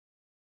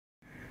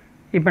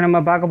இப்போ நம்ம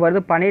பார்க்க போகிறது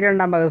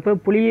 12ஆம் வகுப்பு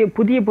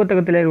புதிய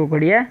புத்தகத்தில்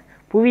இருக்கக்கூடிய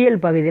புவியியல்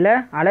பகுதியில்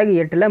அலகு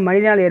 8ல்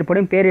மனிதனால்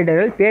ஏற்படும்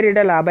பேரிடர்கள்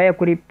பேரிடர் அபாய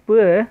குறிப்பு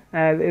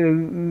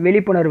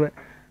விழிப்புணர்வு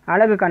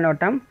அலகு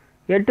கண்ணோட்டம்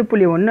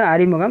 8.1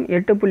 அறிமுகம்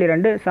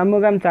 8.2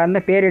 சமூகம் சார்ந்த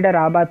பேரிடர்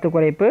ஆபத்து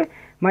குறைப்பு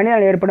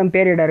மனிதனால் ஏற்படும்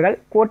பேரிடர்கள்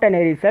கூட்ட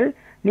நெரிசல்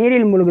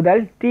நீரில்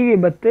மூழ்குதல் தீ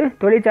விபத்து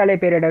தொழிற்சாலை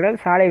பேரிடர்கள்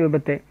சாலை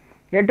விபத்து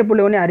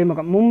 8.1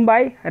 அறிமுகம்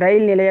மும்பாய்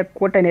ரயில் நிலைய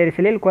கூட்ட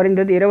நெரிசலில்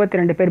குறைந்தது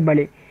 22 பேர்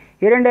பலி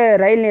 2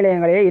 ரயில்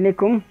நிலையங்களை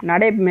இணைக்கும்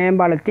நடை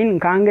மேம்பாலத்தின்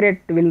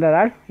காங்கிரீட்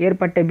விழுந்ததால்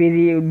ஏற்பட்ட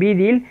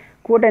பீதியில்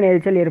கூட்ட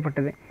நெரிசல்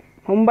ஏற்பட்டது.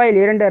 மும்பையில்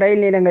 2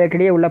 ரயில்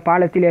நிலையங்களுக்கிடையே உள்ள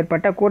பாலத்தில்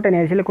ஏற்பட்ட கூட்ட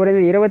நெரிசலில்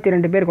குறைந்தது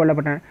 22 பேர்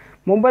கொல்லப்பட்டனர்.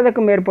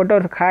 30க்கும்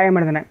மேற்பட்டோர்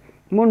காயமடைந்தனர்.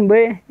 முன்பு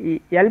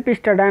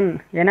எல்பிஸ்டடன்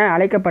என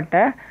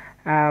அழைக்கப்பட்ட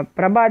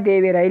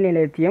பிரபாதேவி ரயில்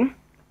நிலையத்தையும்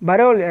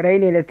பரோல்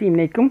ரயில் நிலையத்தையும்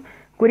இணைக்கும்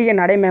குறுகிய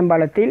நடை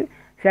மேம்பாலத்தில்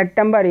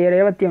செப்டம்பர்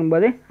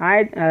 29,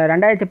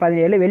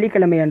 2017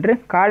 வெள்ளிக்கிழமை அன்று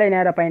காலை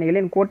நேர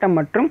பயணிகளின் கூட்டம்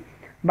மற்றும்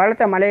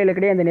பலத்த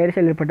மலைகளுக்கிடையே அந்த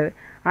நெரிசல் ஏற்பட்டது.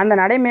 அந்த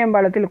நடை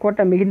மேம்பாலத்தில்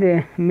கூட்டம்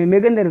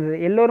மிகுந்திருந்தது.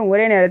 எல்லோரும்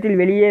ஒரே நேரத்தில்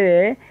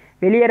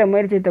வெளியேற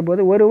முயற்சித்த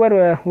போது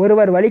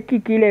ஒருவர் வலிக்கு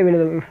கீழே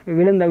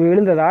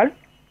விழுந்ததால்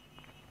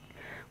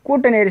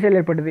கூட்ட நெரிசல்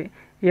ஏற்பட்டது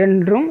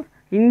என்றும்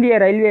இந்திய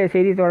ரயில்வே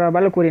செய்தி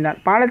தொடர்பாளர் கூறினார்.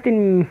 பாலத்தின்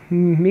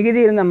மிகுதி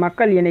இருந்த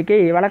மக்கள் எண்ணிக்கை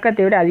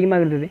வழக்கத்தை விட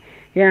அதிகமாக இருந்தது.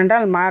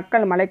 ஏனென்றால்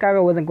மக்கள்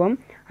மழைக்காக ஒதுங்கும்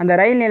அந்த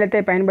ரயில்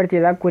நிலையத்தை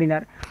பயன்படுத்தியதாக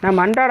கூறினார். நம்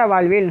அன்றாட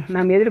வாழ்வில்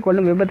நாம்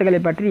எதிர்கொள்ளும் விபத்துகளை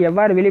பற்றி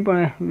எவ்வாறு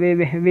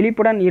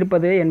விழிப்புடன்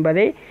இருப்பது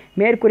என்பதை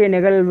மேற்கூறிய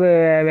நிகழ்வு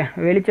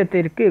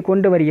வெளிச்சத்திற்கு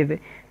கொண்டு வருகிறது.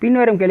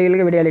 பின்வரும்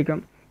கேள்விகளுக்கு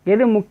விடையளிக்கும்.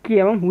 எது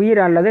முக்கியம்?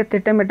 உயிர் அல்லது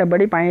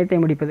திட்டமிட்டபடி பயணத்தை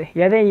முடிப்பது?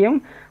 எதையும்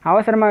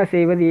அவசரமாக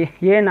செய்வது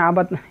ஏன்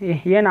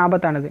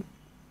ஆபத்தானது?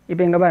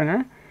 இப்போ இங்கே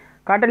பாருங்கள்.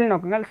 காட்டலின்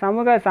நோக்கங்கள்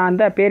சமூக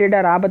சார்ந்த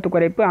பேரிடர் ஆபத்து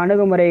குறைப்பு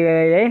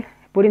அணுகுமுறைகளை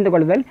புரிந்து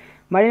கொள்ளுதல்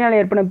மனிதனால்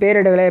ஏற்படும்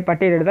பேரிடர்களை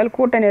பட்டியலிடுதல்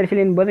கூட்ட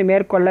நெரிசலின் போது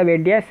மேற்கொள்ள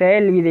வேண்டிய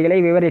செயல் விதிகளை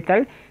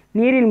விவரித்தல்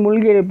நீரில்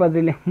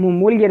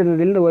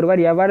மூழ்கியிருந்ததிலிருந்து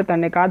ஒருவர் எவ்வாறு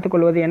தன்னை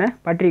காத்துக்கொள்வது என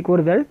பற்றி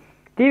கூறுதல்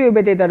தீ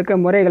விபத்தை தடுக்க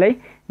முறைகளை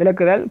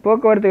விளக்குதல்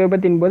போக்குவரத்து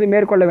விபத்தின் போது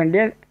மேற்கொள்ள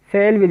வேண்டிய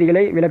செயல்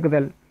விதிகளை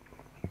விளக்குதல்.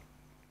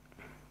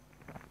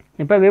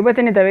 இப்போ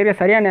விபத்தினை தவிர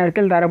சரியான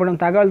நேரத்தில்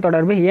தரப்படும் தகவல்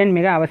தொடர்பு ஏன்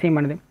மிக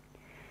அவசியமானது?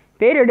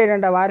 பேரிடர்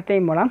என்ற வார்த்தை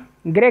மூலம்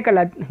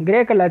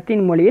கிரேக்க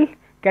லத்தீன் மொழியில்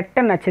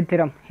கெட்ட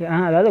நட்சத்திரம்,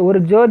 அதாவது ஒரு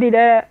ஜோதிட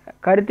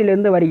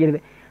கருத்திலிருந்து வருகிறது.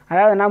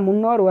 அதாவது நாம்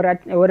முன்னோர்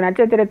ஒரு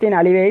நட்சத்திரத்தின்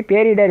அழிவை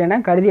பேரிடர் என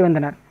கருதி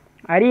வந்தனர்.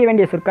 அறிய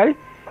வேண்டிய சொற்கள்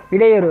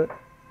இடையூறு.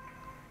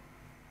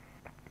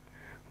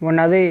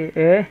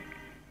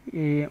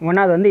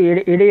 ஒன்றாவது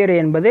இடையூறு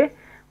என்பது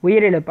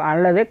உயிரிழப்பு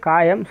அல்லது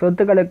காயம்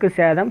சொத்துக்களுக்கு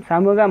சேதம்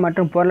சமூக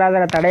மற்றும்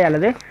பொருளாதார தடை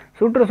அல்லது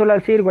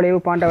சுற்றுச்சூழல்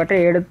சீர்குலைவு போன்றவற்றை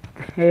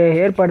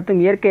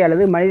ஏற்படுத்தும் இயற்கை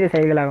அல்லது மனித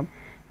செயல்களாகும்.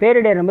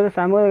 பேரிடர் என்பது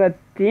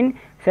சமூகத்தின்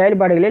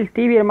செயல்பாடுகளில்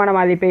தீவிரமான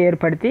பாதிப்பை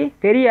ஏற்படுத்தி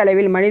பெரிய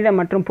அளவில் மனித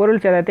மற்றும்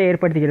பொருள் சேதத்தை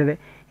ஏற்படுத்துகிறது.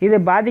 இது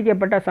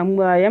பாதிக்கப்பட்ட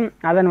சமுதாயம்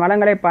அதன்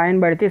வளங்களை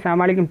பயன்படுத்தி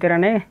சமாளிக்கும்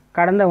திறனை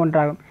கடந்த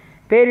ஒன்றாகும்.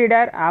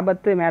 பேரிடர்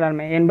ஆபத்து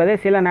மேலாண்மை என்பது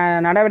சில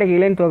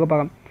நடவடிக்கைகளின்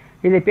தொகுப்பாகும்.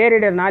 இது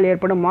பேரிடரினால்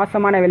ஏற்படும்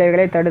மோசமான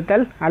விளைவுகளை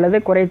தடுத்தல் அல்லது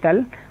குறைத்தல்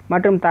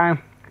மற்றும்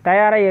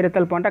தயாராக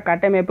இருத்தல் போன்ற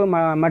கட்டமைப்பு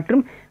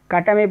மற்றும்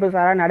கட்டமைப்பு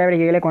சாரா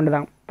நடவடிக்கைகளை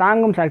கொண்டதாகும்.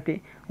 தாங்கும் சக்தி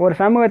ஒரு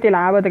சமூகத்தில்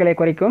ஆபத்துகளை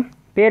குறைக்கும்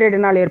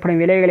பேரிடரினால்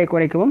ஏற்படும் விளைவுகளை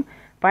குறைக்கவும்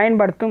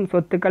பயன்படுத்தும்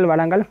சொத்துக்கள்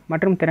வளங்கள்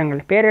மற்றும் திறன்கள்.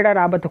 பேரிடர்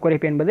ஆபத்து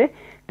குறைப்பு என்பது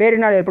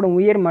பேரிடரினால் ஏற்படும்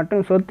உயிர்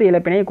மற்றும் சொத்து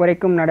இழப்பினை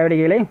குறைக்கும்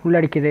நடவடிக்கைகளை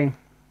உள்ளடக்கியது.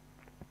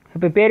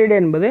 இப்போ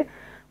பேரிடர் என்பது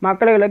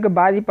மக்களுக்கு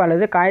பாதிப்பு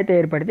அல்லது காயத்தை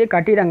ஏற்படுத்தி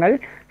கட்டிடங்கள்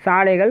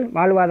சாலைகள்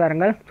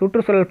வாழ்வாதாரங்கள்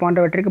சுற்றுச்சூழல்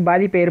போன்றவற்றிற்கு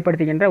பாதிப்பை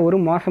ஏற்படுத்துகின்ற ஒரு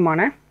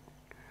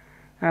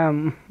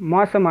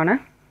மோசமான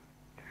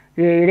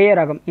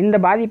இடையூறாகும். இந்த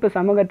பாதிப்பு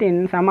சமூகத்தின்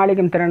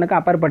சமாளிக்கும் திறனுக்கு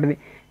அப்பாற்பட்டது.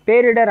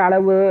 பேரிடர்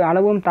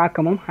அளவும்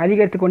தாக்கமும்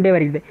அதிகரித்து கொண்டே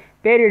வருகிறது.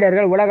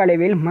 பேரிடர்கள் உலக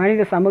அளவில்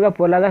மனித சமூக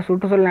பொருளாதார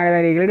சுற்றுச்சூழல்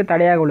நடவடிக்கைகளுக்கு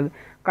தடையாக உள்ளது.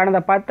 கடந்த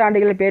 10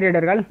 ஆண்டுகளில்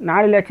பேரிடர்கள்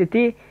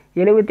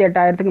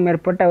 4,78,000க்கும்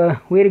மேற்பட்ட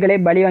உயிர்களை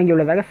பலி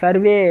வாங்கியுள்ளதாக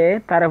சர்வே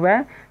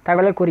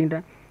தகவல்கள்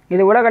கூறுகின்றன.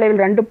 இது உலக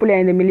அளவில்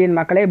 2.5 மில்லியன்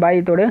மக்களை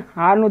பாதித்தோடு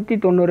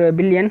 690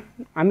 பில்லியன்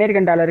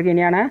அமெரிக்கன் டாலருக்கு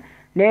இணையான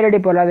நேரடி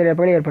பொருளாதார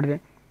இழப்புகளை ஏற்படுது.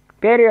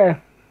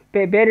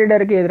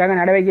 பேரிடருக்கு எதிராக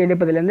நடவடிக்கை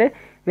எடுப்பதிலிருந்து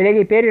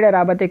விலகி பேரிடர்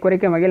ஆபத்தை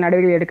குறைக்கும் வகையில்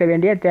நடவடிக்கை எடுக்க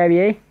வேண்டிய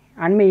தேவையை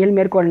அண்மையில்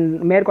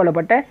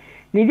மேற்கொள்ளப்பட்ட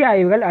நிதி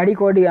ஆய்வுகள்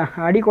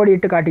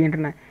அடிக்கோடிட்டு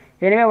காட்டுகின்றன.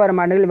 எனவே வரும்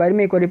ஆண்டுகளில்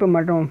வறுமை குறைப்பு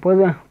மற்றும்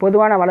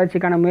பொதுவான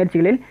வளர்ச்சிக்கான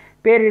முயற்சிகளில்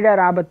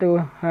பேரிடர் ஆபத்து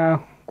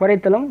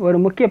குறைத்தலும் ஒரு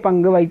முக்கிய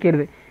பங்கு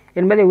வகிக்கிறது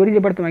என்பதை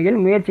உறுதிப்படுத்தும்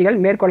வகையில் முயற்சிகள்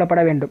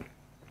மேற்கொள்ளப்பட வேண்டும்.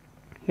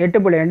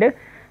 8.2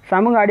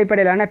 சமூக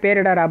அடிப்படையிலான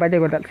பேரிடர் ஆபத்தை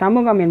குறைத்தல்.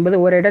 சமூகம் என்பது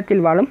ஒரு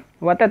இடத்தில் வாழும்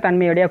ஒத்த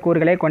தன்மையுடைய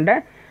கூறுகளை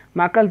கொண்ட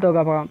மக்கள்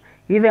தொகுப்பாகும்.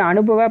 இது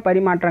அனுபவ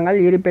பரிமாற்றங்கள்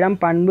இருப்பிடம்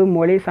பண்பு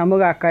மொழி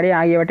சமூக அக்கறை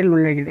ஆகியவற்றில்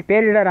உள்ளடக்கியது.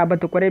 பேரிடர்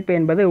ஆபத்து குறைப்பு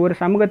என்பது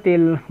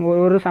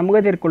ஒரு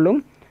சமூகத்திற்குள்ளும்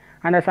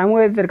அந்த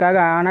சமூகத்திற்காக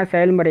ஆன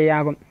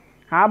செயல்முறையாகும்.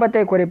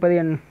 ஆபத்தை குறைப்பது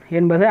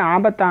என்பது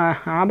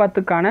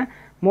ஆபத்துக்கான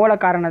மூல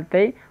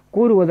காரணத்தை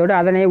கூறுவதோடு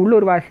அதனை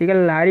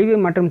உள்ளூர்வாசிகள் அறிவு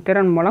மற்றும்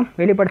திறன் மூலம்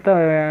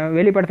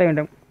வெளிப்படுத்த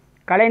வேண்டும்.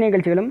 கலை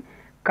நிகழ்ச்சிகளும்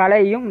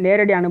கலையும்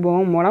நேரடி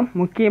அனுபவம் மூலம்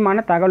முக்கியமான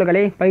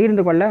தகவல்களை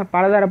பகிர்ந்து கொள்ள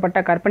பலதரப்பட்ட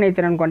கற்பனை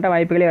திறன் கொண்ட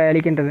வாய்ப்புகளை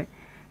அளிக்கின்றது.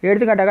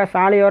 எடுத்துக்காட்டாக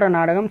சாலையோர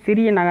நாடகம்,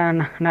 சிறிய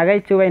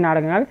நகைச்சுவை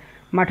நாடகங்கள்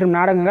மற்றும்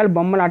நாடகங்கள்,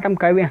 பொம்மலாட்டம்,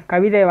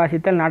 கவிதை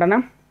வாசித்தல்,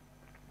 நடனம்,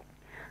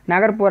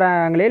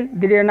 நகர்ப்புறங்களில்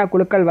திடீரென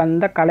குழுக்கள்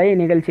வந்த கலை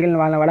நிகழ்ச்சிகள்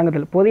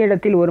வழங்குதல். பொது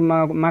இடத்தில் ஒரு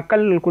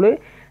மக்கள் குழு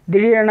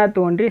திடீரென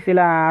தோன்றி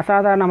சில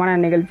அசாதாரணமான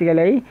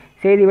நிகழ்ச்சிகளை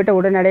செய்துவிட்டு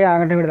உடனடியாக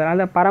அகற்றிவிடுதல்.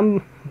 அந்த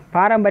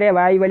பாரம்பரிய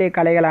வாய்வழி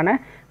கலைகளான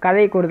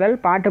கதை கூறுதல்,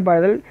 பாட்டு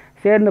பாடுதல்,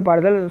 சேர்ந்து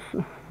பாடுதல்,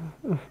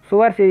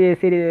 சுவர்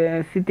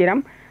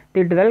சித்திரம்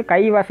தீட்டுதல்,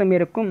 கைவசம்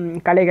இருக்கும்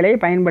கலைகளை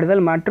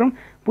பயன்படுத்தல் மற்றும்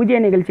புதிய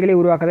நிகழ்ச்சிகளை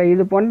உருவாக்குதல்.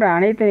 இது போன்ற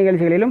அனைத்து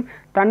நிகழ்ச்சிகளிலும்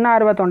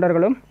தன்னார்வ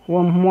தொண்டர்களும்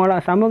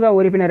சமூக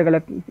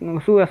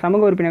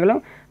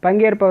உறுப்பினர்களும்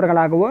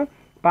பங்கேற்பவர்களாகவோ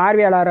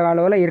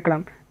பார்வையாளர்களாகவோ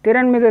இருக்கலாம்.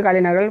 திறன்மிகு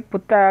கலைஞர்கள்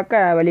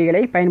புத்தாக்க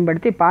வழிகளை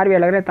பயன்படுத்தி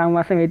பார்வையாளர்களை தம்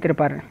வசம்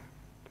வைத்திருப்பார்கள்.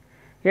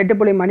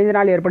 8.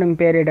 மனிதனால் ஏற்படும்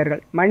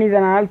பேரிடர்கள்.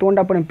 மனிதனால்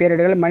தூண்டப்படும்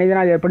பேரிடர்கள்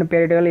மனிதனால் ஏற்படும்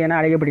பேரிடர்கள் என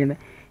அழைக்கப்படுகிறது.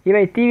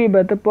 இவை தீ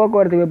விபத்து,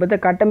 போக்குவரத்து விபத்து,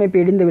 கட்டமைப்பு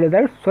இடிந்து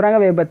விழுதல், சுரங்க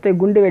விபத்து,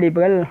 குண்டு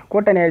வெடிப்புகள்,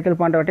 கூட்ட நெரிசல்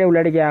போன்றவற்றை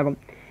உள்ளடக்கியாகும்.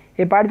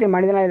 இப்பாடத்தில்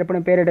மனிதனால்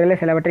ஏற்படும் பேரிடர்களை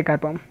சிலவற்றை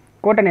காப்போம்.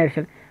 கூட்ட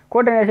நெரிசல்.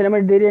 கூட்ட நெரிசல்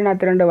என்பது திடீரென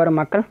திரண்டு வரும்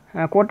மக்கள்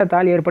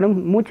கூட்டத்தால் ஏற்படும்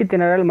மூச்சு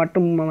திணறல்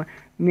மற்றும்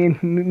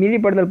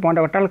மிதிப்படுதல்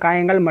போன்றவற்றால்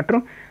காயங்கள்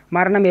மற்றும்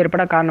மரணம்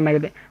ஏற்பட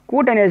காரணமாகிறது.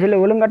 கூட்ட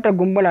நெரிசல் ஒழுங்கற்ற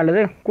கும்பல்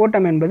அல்லது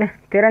கூட்டம் என்பது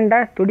திரண்ட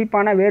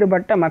துடிப்பான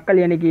வேறுபட்ட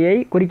மக்கள் எண்ணிக்கையை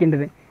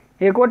குறிக்கின்றது.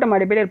 இக்கூட்டம்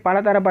அடிப்படையில்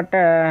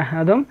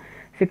பலதரப்பட்டதும்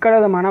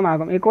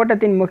சிக்கலதுமானமாகும்.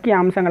 இக்கூட்டத்தின் முக்கிய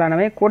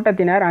அம்சங்களானவை: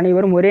 கூட்டத்தினர்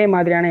அனைவரும் ஒரே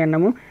மாதிரியான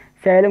எண்ணமும்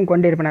செயலும்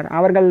கொண்டிருப்பனர்.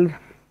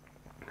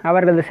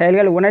 அவர்களது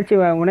செயல்கள்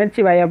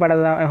உணர்ச்சி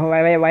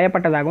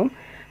வயப்பட்டதாகவும்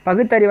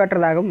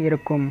பகுத்தறிவற்றதாகவும்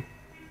இருக்கும்.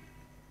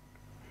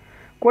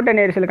 கூட்ட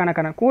நெரிசலுக்கான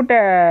காரணம். கூட்ட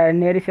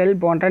நெரிசல்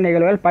போன்ற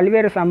நிகழ்வுகள்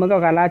பல்வேறு சமூக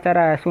கலாச்சார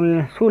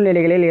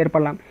சூழ்நிலைகளில்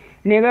ஏற்படலாம்.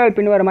 நிகழ்வுகள்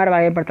பின்வருமாறு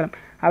வகைப்படுத்தலாம்.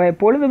 அவை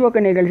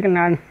பொழுதுபோக்கு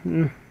நிகழ்ச்சிகள்,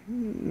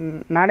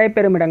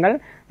 நடைபெறும் இடங்கள்,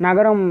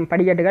 நகரும்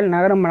படிக்கட்டுகள்,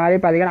 நகரும்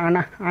நடைபாதைகள்,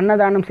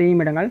 அன்னதானம்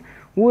செய்யும் இடங்கள்,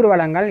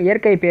 ஊர்வலங்கள்,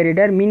 இயற்கை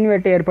பேரிடர்,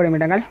 மின்வெட்டு ஏற்படும்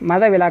இடங்கள்,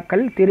 மத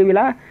விழாக்கள்,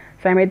 திருவிழா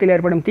சமயத்தில்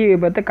ஏற்படும் தீ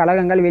விபத்து,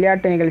 கலகங்கள்,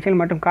 விளையாட்டு நிகழ்ச்சிகள்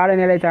மற்றும்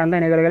காலநிலை சார்ந்த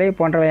நிகழ்வுகளை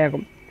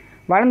போன்றவையாகும்.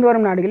 வளர்ந்து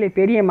வரும் நாடுகளில்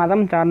பெரிய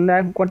மதம் சார்ந்த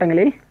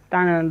கூட்டங்களில்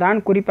தான்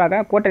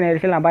குறிப்பாக கூட்ட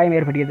நெரிசல் அபாயம்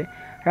ஏற்படுகிறது.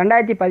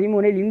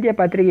 2013 இந்திய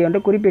பத்திரிகை ஒன்று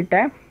குறிப்பிட்ட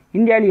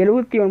இந்தியாவில்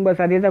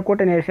 79%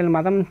 கூட்ட நெரிசல்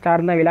மதம்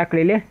சார்ந்த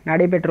விழாக்களிலே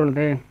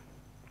நடைபெற்றுள்ளது.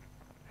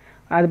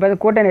 அது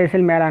கூட்ட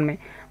நெரிசல் மேலாண்மை.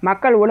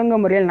 மக்கள்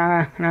ஒழுங்குமுறையில்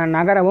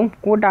நகரவும்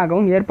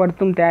கூட்டாகவும்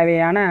ஏற்படுத்தும்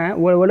தேவையான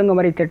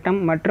ஒழுங்குமுறை திட்டம்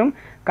மற்றும்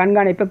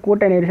கண்காணிப்பு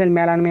கூட்ட நெரிசல்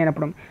மேலாண்மை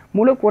எனப்படும்.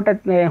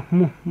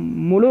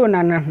 முழு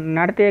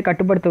நடத்தையை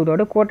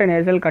கட்டுப்படுத்துவதோடு கூட்ட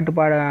நெரிசல்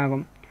கட்டுப்பாடு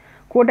ஆகும்.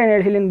 கூட்ட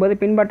நெரிசலின் போது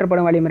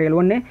பின்பற்றப்படும் வழிமுறைகள்.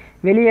 1.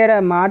 வெளியேற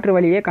மாற்று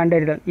வழியை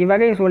கண்டறிதல்.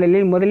 இவ்வகை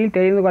சூழலில் முதலில்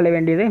தெரிந்து கொள்ள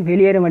வேண்டியது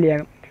வெளியேறும்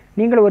வழியாகும்.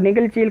 நீங்கள் ஒரு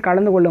நிகழ்ச்சியில்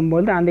கலந்து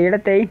கொள்ளும்போது அந்த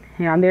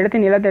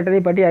இடத்தின்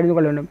நிலத்திட்டத்தை பற்றி அறிந்து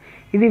கொள்ள வேண்டும்.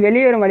 இது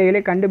வெளியேறும்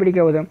வழிகளை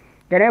கண்டுபிடிக்க உதவும்.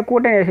 எனவே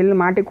கூட்ட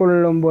நெரிசலில்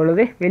மாட்டிக்கொள்ளும்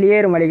பொழுது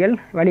வெளியேறும்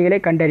வழிகளை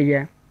கண்டறிய.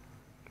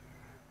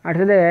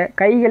 அடுத்தது,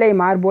 கைகளை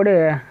மார்போடு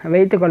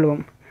வைத்து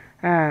கொள்வோம்.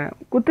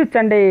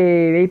 குத்துச்சண்டை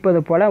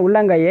வைப்பது போல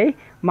உள்ளங்கையை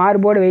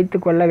மார்போடு வைத்து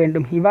கொள்ள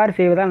வேண்டும். இவ்வாறு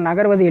செய்வதால்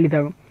நகர்வது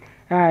எளிதாகும்.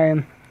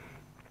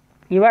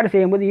 இவ்வாறு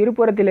செய்யும்போது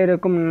இருபுறத்தில்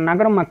இருக்கும்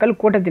நகரும் மக்கள்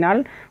கூட்டத்தினால்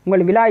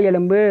உங்கள் விலா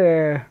எலும்பு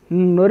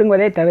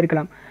நொறுங்குவதை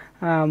தவிர்க்கலாம்.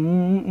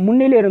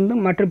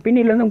 முன்னிலிருந்தும் மற்றும்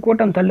பின்னிலிருந்தும்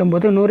கூட்டம்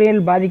தள்ளும்போது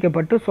நுரையீரல்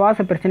பாதிக்கப்பட்டு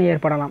சுவாச பிரச்சனை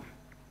ஏற்படலாம்.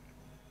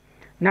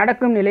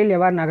 நடக்கும் நிலையில்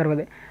எவ்வாறு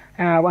நகர்வது.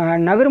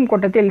 நகரும்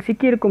கூட்டத்தில்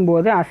சிக்கியிருக்கும்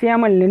போது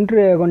அசையாமல்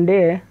நின்று கொண்டே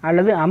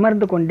அல்லது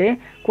அமர்ந்து கொண்டே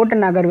கூட்ட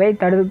நகர்வை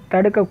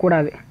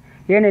தடுக்கக்கூடாது.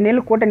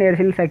 ஏனெனில் கூட்ட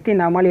நெரிசல் சக்தி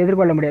நம்மால்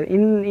எதிர்கொள்ள முடியாது.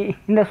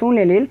 இந்த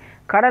சூழ்நிலையில்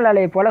கடல்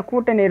அலை போல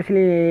கூட்ட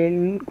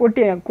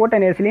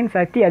நெரிசலின்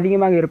சக்தி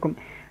அதிகமாக இருக்கும்.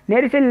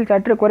 நெரிசலில்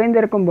சற்று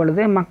குறைந்திருக்கும்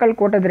பொழுது மக்கள்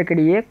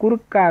கூட்டத்திற்கிடையே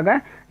குறுக்காக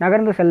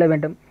நகர்ந்து செல்ல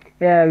வேண்டும்.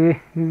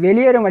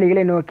 வெளியேறும்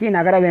வழிகளை நோக்கி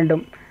நகர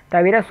வேண்டும்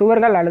தவிர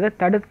சுவர்கள் அல்லது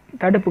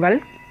தடுப்புகள்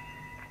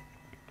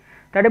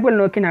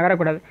நோக்கி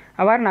நகரக்கூடாது.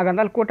 அவ்வாறு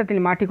நகர்ந்தால்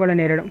கூட்டத்தில் மாட்டிக்கொள்ள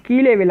நேரிடும்.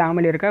 கீழே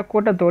விழாமல் இருக்க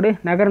கூட்டத்தோடு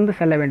நகர்ந்து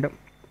செல்ல வேண்டும்.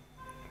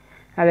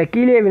 அதை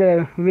கீழே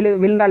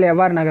விழுந்தால்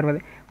எவ்வாறு நகர்வது.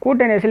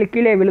 கூட்ட நெரிசலில்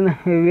கீழே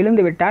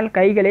விழுந்து விட்டால்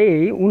கைகளை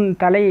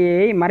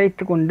தலையை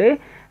மறைத்து கொண்டு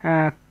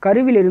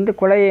கருவிலிருந்து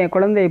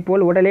குழந்தை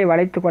போல் உடலை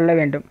வளைத்து கொள்ள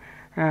வேண்டும்.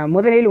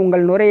 முதலில்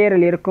உங்கள்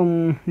நுரையீரல் இருக்கும்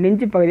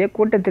நெஞ்சு பகுதியை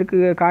கூட்டத்திற்கு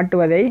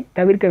காட்டுவதை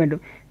தவிர்க்க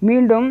வேண்டும்.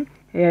 மீண்டும்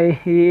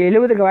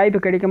எழுவதற்கு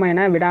வாய்ப்பு கிடைக்குமா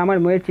என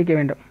விடாமல் முயற்சிக்க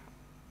வேண்டும்.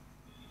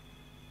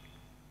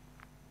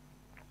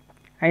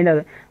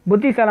 5.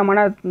 புத்திசாலமான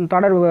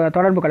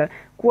தொடர்புகள்.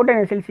 கூட்ட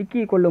நெரிசலில்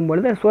சிக்கி கொள்ளும்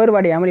பொழுது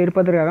சோர்வடையாமல்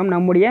இருப்பதற்காக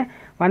நம்முடைய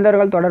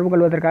வந்தவர்கள் தொடர்பு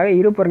கொள்வதற்காக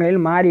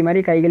இருபுறங்களில் மாறி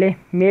மாறி கைகளை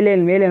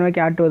மேலே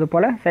நோக்கி ஆட்டுவது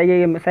போல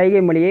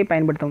சைகை மொழியை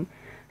பயன்படுத்தவும்.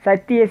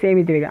 சக்தியை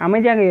சேமித்து வைக்க.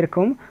 அமைதியாக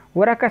இருக்கும்,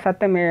 உறக்க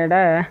சத்தமிட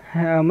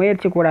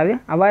முயற்சி கூடாது.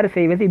 அவ்வாறு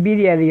செய்வது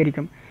பீதியை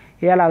அதிகரிக்கும்.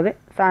 7.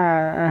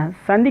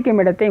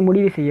 சந்திக்கும் இடத்தை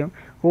முடிவு செய்யும்.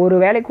 ஒரு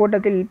வேளை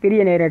கூட்டத்தில்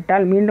பிரிய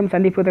நேரிட்டால் மீண்டும்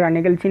சந்திப்பதற்கான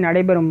நிகழ்ச்சி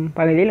நடைபெறும்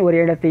பகுதியில் ஒரு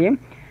இடத்தையும்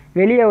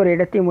வெளியே ஒரு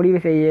இடத்தை முடிவு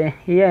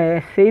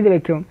செய்து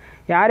வைக்கவும்.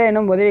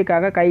 யாரேனும்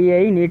உதவிக்காக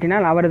கையை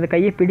நீட்டினால் அவரது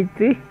கையை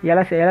பிடித்து எழ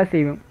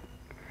செய்வோம்.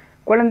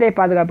 குழந்தை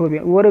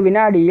பாதுகாப்பு. ஒரு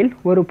வினாடியில்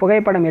ஒரு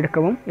புகைப்படம்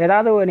எடுக்கவும்.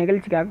 ஏதாவது ஒரு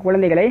நிகழ்ச்சிக்காக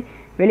குழந்தைகளை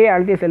வெளியே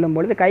அழைத்து செல்லும்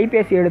பொழுது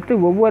கைபேசி எடுத்து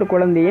ஒவ்வொரு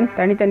குழந்தையின்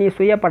தனித்தனி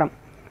சுயப்படம்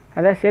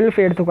அதை செல்ஃப்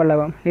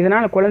எடுத்துக்கொள்ளவும்.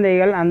 இதனால்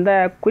குழந்தைகள் அந்த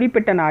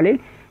குறிப்பிட்ட நாளில்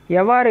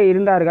எவ்வாறு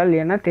இருந்தார்கள்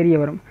என தெரிய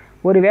வரும்.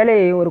 ஒருவேளை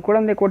ஒரு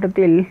குழந்தை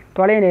கூட்டத்தில்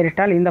தொலை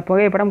நேரிட்டால் இந்த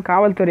புகைப்படம்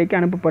காவல்துறைக்கு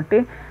அனுப்பப்பட்டு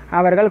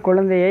அவர்கள்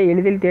குழந்தையை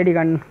எளிதில்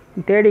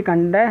தேடி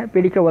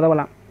பிடிக்க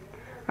உதவலாம்.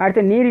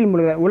 அடுத்து நீரில்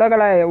முழுகுதல்.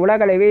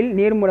 உலகளவில்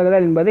நீர்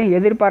முழுகுதல் என்பது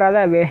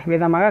எதிர்பாராத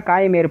விதமாக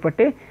காயம்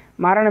ஏற்பட்டு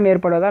மரணம்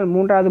ஏற்படுவதால்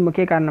 3வது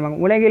முக்கிய காரணமாகும்.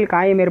 உலகில்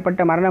காயம்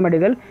ஏற்பட்ட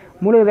மரணமடைதல்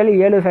முழுகுதல்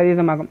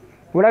 7%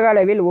 உலக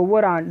அளவில்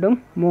ஒவ்வொரு ஆண்டும்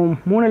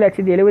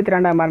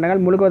 3,72,000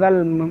 மரணங்கள் முழுகுவதால்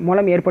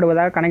மூலம்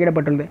ஏற்படுவதாக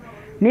கணக்கிடப்பட்டுள்ளது.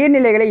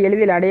 நீர்நிலைகளை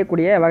எளிதில்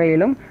அடையக்கூடிய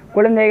வகையிலும்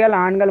குழந்தைகள்,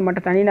 ஆண்கள்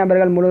மற்றும்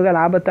தனிநபர்கள் முழுகுதல்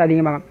ஆபத்து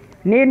அதிகமாகும்.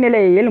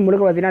 நீர்நிலையில்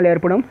முழுகுவதனால்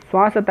ஏற்படும்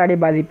சுவாச தடை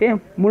பாதிப்பே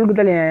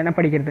முழுகுதல்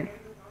எனப்படுகிறது.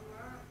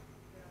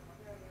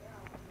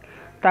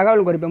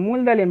 தகவல் குறிப்பு.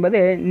 மூழ்குதல் என்பது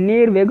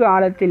நீர் வெகு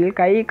ஆழத்தில்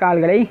கை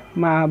கால்களை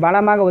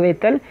பலமாக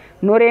உதைத்தல்,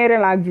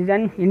 நுரையீரல்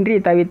ஆக்சிஜன் இன்றி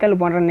தவித்தல்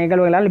போன்ற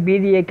நிகழ்வுகளால்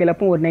பீதியை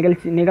கிளப்பும் ஒரு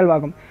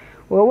நிகழ்வாகும்.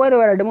 ஒவ்வொரு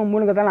வருடமும்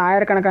மூழ்குதல்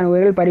ஆயிரக்கணக்கான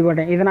உயிர்கள்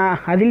பறிபோட்டன.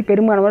 அதில்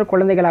பெரும்பாலானவர்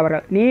குழந்தைகள்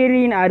ஆவார்கள்.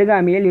 நீரின்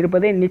அருகாமையில்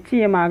இருப்பது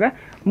நிச்சயமாக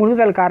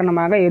மூழ்குதல்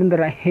காரணமாக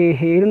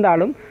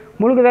இருந்தாலும்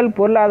மூழ்குதல்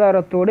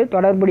பொருளாதாரத்தோடு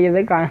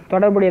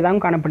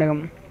தொடர்புடையதாகவும்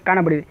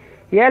காணப்படுது.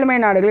 ஏழ்மை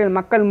நாடுகளில்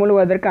மக்கள்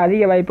மூழ்குவதற்கு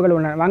அதிக வாய்ப்புகள்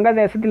உள்ளன.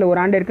 வங்கதேசத்தில் ஒரு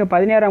ஆண்டிற்கு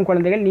 16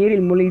 குழந்தைகள்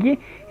நீரில் மூழ்கி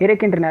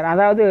இறக்கின்றனர்.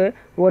 அதாவது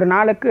ஒரு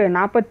நாளுக்கு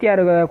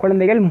 46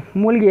 குழந்தைகள்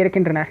மூழ்கி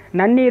இறக்கின்றனர்.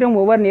 நன்னீரும்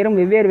ஒவ்வொரு நீரும்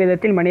வெவ்வேறு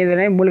விதத்தில்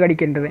மனிதனை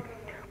மூழ்கடிக்கின்றது.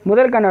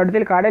 முதல்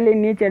கண்ணோட்டத்தில்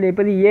கடலில் நீச்சல்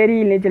அடிப்பது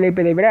ஏரியில் நீச்சல்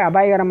அடிப்பதை விட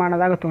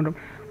அபாயகரமானதாக தோன்றும்.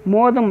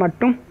 மோதும்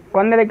மற்றும்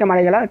கொந்தளிக்கும்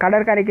மலைகளால்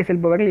கடற்கரைக்கு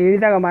செல்பவர்கள்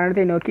எளிதாக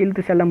மரணத்தை நோக்கி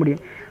இழுத்து செல்ல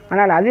முடியும்.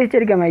 ஆனால்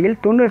அதிர்ச்சியளிக்கும் வகையில்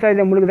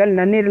 90% மூழ்குதல்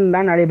நன்னீரில்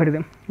தான் நடைபெறுது.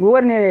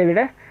 ஒவ்வொரு நீரை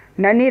விட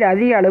நன்னீர்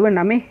அதிக அளவு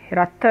நம்மை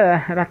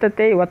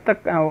இரத்தத்தை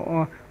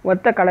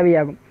ஒத்த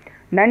கலவையாகும்.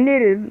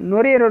 நன்னீர்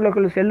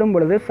நுரையீரலுக்குள் செல்லும்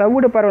பொழுது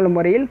சவுடு பரவல்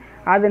முறையில்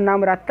அது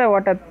நம் இரத்த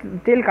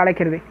ஓட்டத்தில்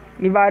கலக்கிறது.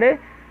 இவ்வாறு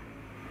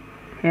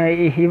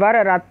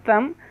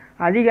இரத்தம்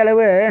அதிக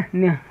அளவு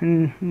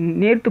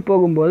நீர்த்து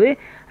போகும்போது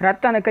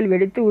இரத்த அணுக்கள்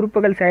வெடித்து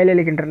உறுப்புகள்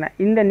செயலிழக்கின்றன.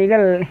 இந்த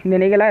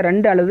நிகழ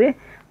 2 அல்லது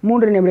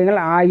 3 நிமிடங்கள்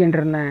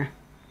ஆகின்றன.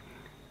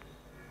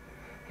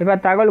 இப்போ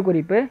தகவல்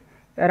குறிப்பு.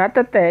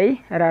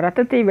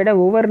 இரத்தத்தை விட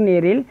உவர்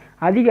நீரில்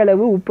அதிக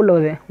அளவு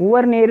உப்புள்ளது.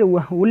 உவர் நீர்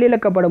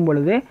உள்ளிழக்கப்படும்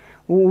பொழுது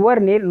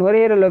உவர் நீர்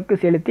நுரையீரலுக்கு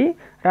செலுத்தி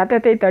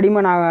இரத்தத்தை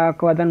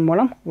தடிமனாக்குவதன்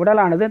மூலம்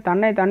உடலானது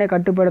தன்னைத்தானே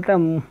கட்டுப்படுத்த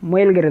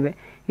முயல்கிறது.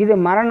 இது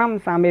மரணம்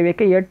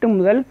சம்பவிக்க 8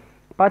 முதல்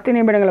 10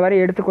 நிமிடங்கள் வரை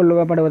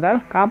எடுத்துக்கொள்ளப்படுவதால்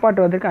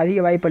காப்பாற்றுவதற்கு அதிக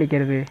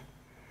வாய்ப்பளிக்கிறது.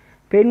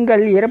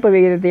 பெண்கள் இறப்பு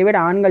விகிதத்தை விட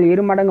ஆண்கள்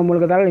 2 மடங்கு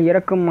மூழ்குவதால்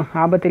இறக்கும்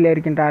ஆபத்தில்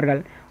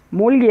இருக்கின்றார்கள்.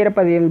 மூழ்கி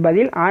இறப்பதில்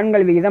பதில்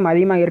ஆண்கள் விகிதம்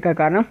அதிகமாக இருக்க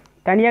காரணம்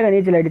தனியாக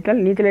நீச்சல்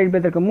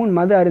அடிப்பதற்கு முன்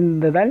மது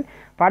அருந்துதல்,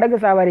 படகு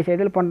சவாரி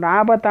செய்தல் போன்ற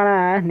ஆபத்தான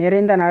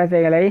நிறைந்த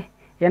நடத்தைகளை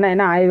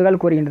என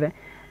ஆய்வுகள் கூறுகின்றது.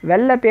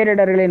 வெள்ள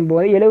பேரிடர்களின்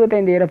போது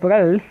 75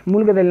 இறப்புகள்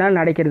மூழ்குதலினால்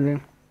நடக்கிறது.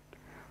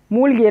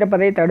 மூழ்கி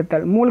இறப்பதை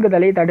தடுத்தல்.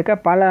 மூழ்குதலை தடுக்க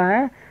பல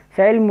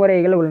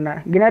செயல்முறைகள் உள்ளன.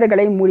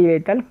 கிணறுகளை மூடி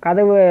வைத்தல்,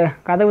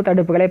 கதவு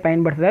தடுப்புகளை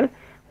பயன்படுத்துதல்,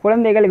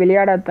 குழந்தைகள்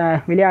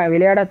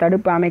விளையாட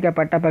தடுப்பு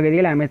அமைக்கப்பட்ட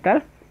பகுதியில்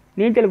அமைத்தல்,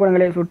 நீச்சல்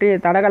குளங்களை சுற்றி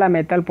தடகள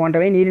அமைத்தல்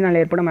போன்றவை நீரினால்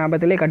ஏற்படும்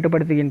ஆபத்துகளை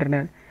கட்டுப்படுத்துகின்றன.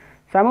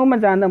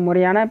 சமூகம் சார்ந்த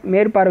முறையான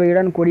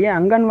மேற்பார்வையுடன் கூடிய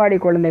அங்கன்வாடி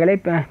குழந்தைகளை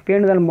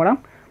பேணுதல் மூலம்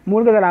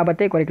மூழ்குதல்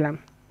ஆபத்தை குறைக்கலாம்.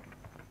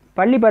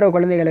 பள்ளி பருவ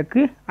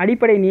குழந்தைகளுக்கு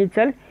அடிப்படை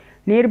நீச்சல்,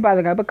 நீர்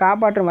பாதுகாப்பு,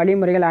 காப்பாற்றும்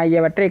வழிமுறைகள்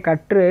ஆகியவற்றை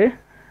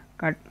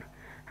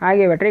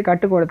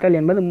கற்றுக் கொடுத்தல்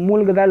என்பது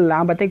மூழ்குதல்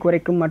ஆபத்தை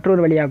குறைக்கும்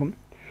மற்றொரு வழியாகும்.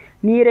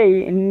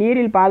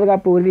 நீரில்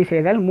பாதுகாப்பு உறுதி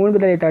செய்தல்,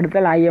 மூழ்குதலை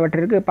தடுத்தல்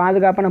ஆகியவற்றிற்கு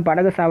பாதுகாப்பான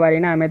படகு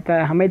சவாரியினை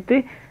அமைத்து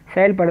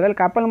செயல்படுதல்,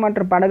 கப்பல்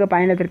மற்றும் படகு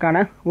பயணத்திற்கான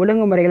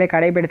ஒழுங்குமுறைகளை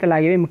கடைபிடித்தல்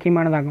ஆகியவை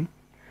முக்கியமானதாகும்.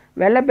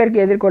 வெள்ளப்பெருக்கு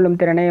எதிர்கொள்ளும்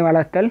திறனை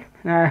வளர்த்தல்,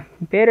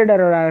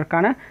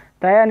 பேரிடருக்கான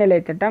தயார்நிலை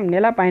திட்டம்,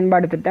 நில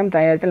பயன்பாடு திட்டம்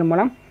தயாரித்தல்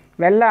மூலம்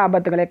வெள்ள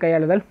ஆபத்துகளை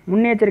கையாளுதல்,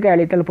 முன்னெச்சரிக்கை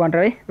அளித்தல்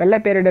போன்றவை வெள்ள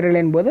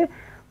பேரிடர்களின் போது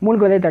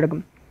மூழ்குவதை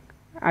தடுக்கும்.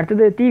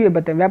 அடுத்தது தீ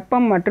விபத்து.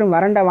 வெப்பம் மற்றும்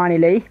வறண்ட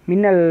வானிலை,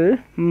 மின்னல்,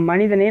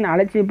 மனிதனின்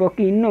அலட்சிய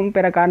போக்கு இன்னும்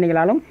பிற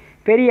காரணிகளாலும்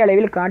பெரிய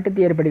அளவில்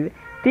காட்டுத்தீ ஏற்படுது.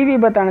 தீ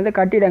விபத்தானது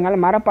கட்டிடங்கள்,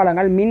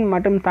 மரப்பாலங்கள், மின்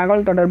மற்றும்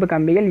தகவல் தொடர்பு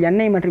கம்பிகள்,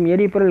 எண்ணெய் மற்றும்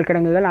எரிபொருள்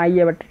கிடங்குகள்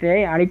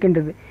ஆகியவற்றை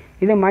அழிக்கின்றது.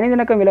 இது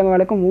மனிதனுக்கும்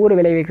விலங்குகளுக்கும் ஊறு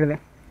விளைவிக்கிறது.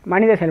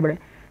 மனித செயல்பாடு.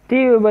 தீ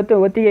விபத்து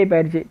ஒத்திகை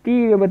பயிற்சி. தீ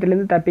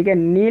விபத்திலிருந்து தப்பிக்க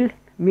நீள்,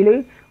 விழு,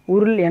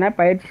 உருள் என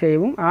பயிற்சி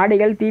செய்யவும்.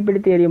 ஆடைகள்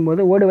தீப்பிடித்து எரியும்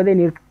போது ஓடுவதை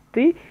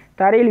நிறுத்தி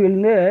தரையில்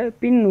விழுந்து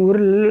பின்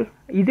உருள்.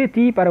 இது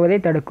தீ பரவுவதை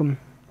தடுக்கும்.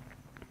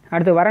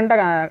 அடுத்து வறண்ட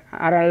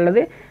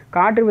அல்லது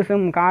காற்று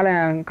வீசும்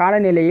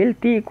காலநிலையில்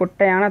தீ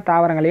குட்டையான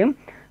தாவரங்களையும்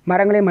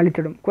மரங்களையும்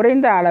அழித்திடும்.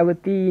 குறைந்த அளவு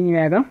தீயின்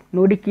வேகம்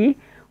நொடிக்கு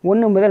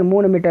 1 முதல்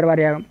 3 மீட்டர்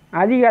வரையாகும்.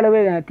 அதிக அளவு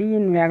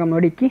தீயின் வேகம்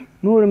நொடிக்கு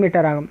 100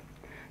 மீட்டர் ஆகும்.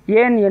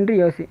 ஏன் என்று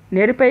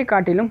நெருப்பை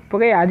காட்டிலும்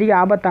புகை அதிக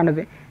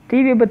ஆபத்தானது. தீ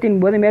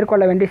விபத்தின் போது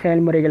மேற்கொள்ள வேண்டிய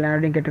செயல்முறைகள்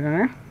அப்படின்னு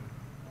கேட்டிருக்காங்க.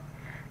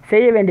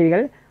 செய்ய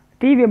வேண்டியவைகள்.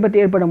 தீ விபத்து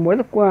ஏற்படும்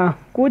போது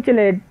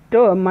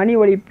கூச்சலிட்டோ மணி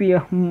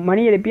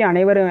எழுப்பி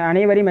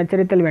அனைவரையும்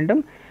எச்சரித்தல்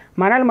வேண்டும்.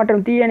 மணல்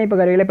மற்றும் தீயணைப்பு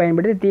கருவிகளை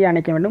பயன்படுத்தி தீ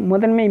அணைக்க வேண்டும்.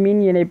 முதன்மை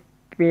மின்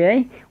இணைப்பை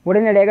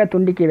உடனடியாக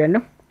துண்டிக்க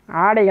வேண்டும்.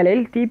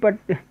 ஆடைகளில்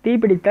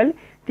தீப்பிடித்தல்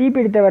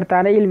தீப்பிடித்தவர்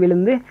தரையில்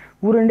விழுந்து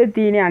உருண்டு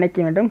தீயினை அணைக்க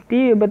வேண்டும். தீ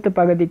விபத்து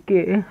பகுதிக்கு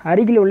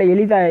அருகில் உள்ள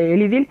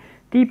எளிதில்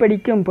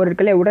தீப்பிடிக்கும்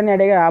பொருட்களை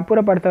உடனடியாக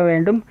அப்புறப்படுத்த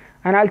வேண்டும்.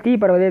 ஆனால் தீ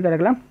பரவதை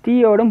தடுக்கலாம்.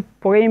 தீயோடும்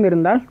புகையும்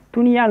இருந்தால்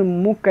துணியால்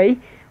மூக்கை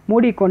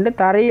மூடிக்கொண்டு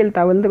தரையில்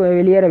தவிழ்ந்து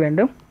வெளியேற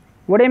வேண்டும்.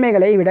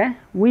 உடைமைகளை விட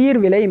உயிர்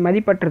விலை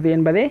மதிப்பற்றது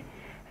என்பதை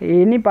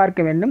எண்ணி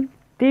பார்க்க வேண்டும்.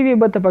 தீ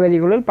விபத்து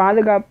பகுதிகளுள்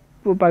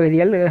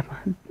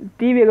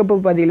தீ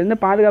விபத்து பகுதியிலிருந்து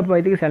பாதுகாப்பு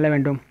பகுதிக்கு செல்ல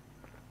வேண்டும்.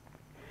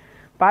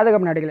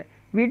 பாதுகாப்பு நடவடிக்கைகள்.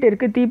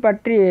 வீட்டிற்கு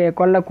தீப்பற்றி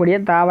கொள்ளக்கூடிய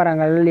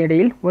தாவரங்கள்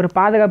இடையில் ஒரு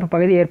பாதுகாப்பு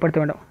பகுதி ஏற்படுத்த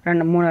வேண்டும்.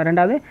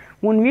 ரெண்டாவது,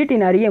 உன்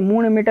வீட்டின் அருகே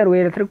 3 மீட்டர்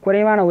உயரத்திற்கு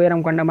குறைவான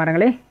உயரம்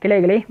கொண்ட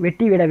கிளைகளை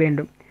வெட்டிவிட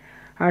வேண்டும்.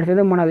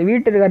 அடுத்தது 3வது,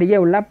 வீட்டிற்கு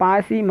அருகே உள்ள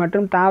பாசி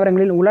மற்றும்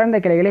தாவரங்களில் உலர்ந்த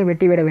கிளைகளை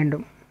வெட்டிவிட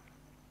வேண்டும்.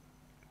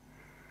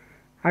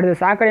 அடுத்து,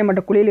 சாக்கடை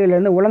மற்றும்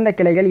குளியலிலிருந்து உலர்ந்த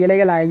கிளைகள்,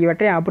 இலைகள்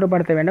ஆகியவற்றை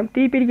அப்புறப்படுத்த வேண்டும்.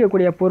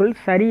 தீப்பிடிக்கக்கூடிய பொருள்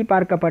சரி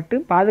பார்க்கப்பட்டு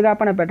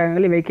பாதுகாப்பான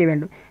பெட்டகங்களில் வைக்க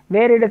வேண்டும்.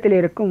 வேறு இடத்தில்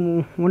இருக்கும்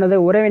உனது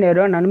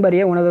உறவினரோ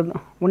நண்பரையோ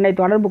உன்னை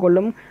தொடர்பு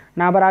கொள்ளும்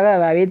நபராக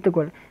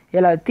வைத்துக்கொள்.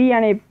 தீ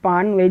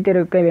அணைப்பான்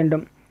வைத்திருக்க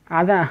வேண்டும்.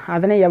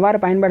 அதனை எவ்வாறு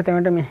பயன்படுத்த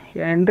வேண்டும்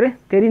என்று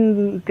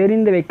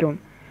தெரிந்து வைக்கவும்.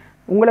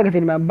 உங்களுக்கு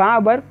தெரியுமா,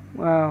 பாபர்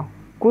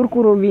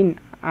குர்குருவின்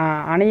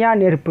அணையா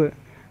நெருப்பு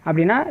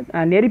அப்படின்னா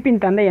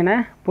நெருப்பின் தந்தை என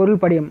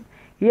பொருள்படும்.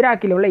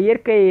 ஈராக்கில் உள்ள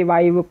இயற்கை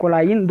வாயு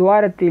குழாயின்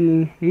துவாரத்தில்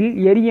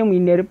எரியும்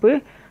இந்நெருப்பு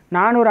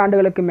 400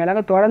 ஆண்டுகளுக்கு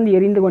மேலாக தொடர்ந்து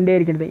எரிந்து கொண்டே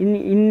இருக்கிறது.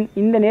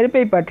 இந்த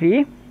நெருப்பை பற்றி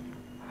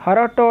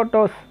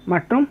ஹெரோடோட்டஸ்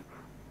மற்றும்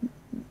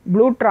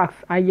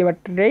ப்ளூட்ராக்ஸ்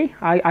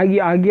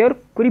ஆகியோர்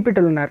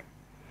குறிப்பிட்டுள்ளனர்.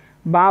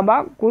 பாபா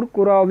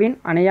குர்குரோவின்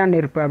அணையா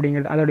நெருப்பு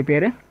அப்படிங்கிறது அதோட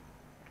பேர்.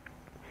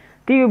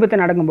 தீ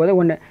விபத்து நடக்கும்போது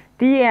 1.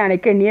 தீயை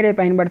அணைக்க நீரை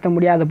பயன்படுத்த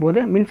முடியாத போது,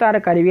 மின்சார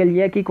கருவிகள்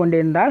இயக்கி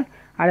கொண்டிருந்தால்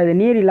அல்லது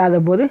நீர் இல்லாத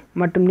போது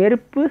மற்றும்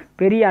நெருப்பு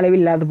பெரிய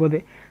அளவில் இல்லாத போது,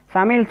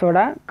 சமையல்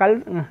சோடா,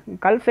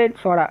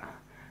 கல்சைட் சோடா,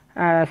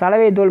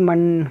 சலவை தூள்,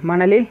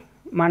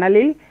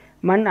 மணலில்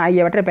மண்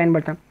ஆகியவற்றை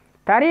பயன்படுத்தலாம்.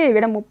 தரையை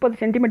விட 30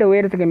 சென்டிமீட்டர்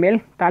உயரத்துக்கு மேல்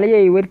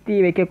தலையை உயர்த்தி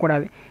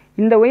வைக்கக்கூடாது.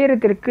 இந்த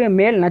உயரத்திற்கு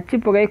மேல்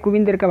நச்சுப்புகை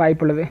குவிந்திருக்க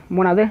வாய்ப்புள்ளது.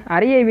 3வது,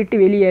 அறையை விட்டு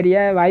வெளியேறிய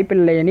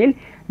வாய்ப்பில்லை எனில்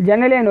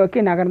ஜன்னலை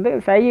நோக்கி நகர்ந்து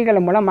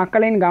சைகைகள் மூலம்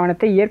மக்களின்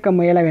கவனத்தை ஈர்க்க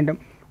முயல வேண்டும்.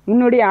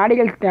 உன்னுடைய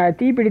ஆடைகள்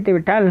தீப்பிடித்து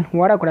விட்டால்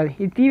ஓடக்கூடாது.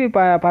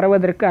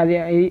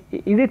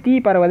 இது தீ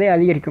பரவதை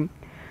அதிகரிக்கும்.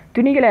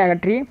 துணிகளை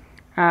அகற்றி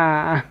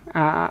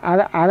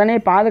அதனை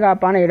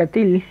பாதுகாப்பான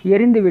இடத்தில்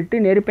எரிந்துவிட்டு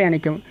நெருப்பை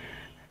அணைக்கவும்.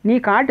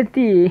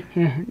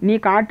 நீ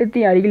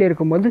காட்டுத்தீ அருகில்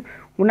இருக்கும்போது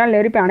உன்னால்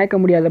நெருப்பை அணைக்க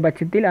முடியாத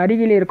பட்சத்தில்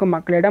அருகில் இருக்கும்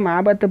மக்களிடம்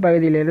ஆபத்து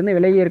பகுதியிலிருந்து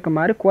விலகி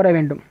இருக்குமாறு கூற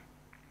வேண்டும்.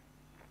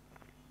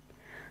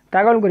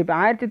 தகவல் குறிப்பு.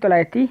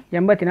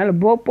 1984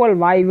 போபால்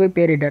வாயு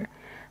பேரிடர்.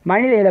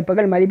 மனித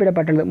இழப்புகள்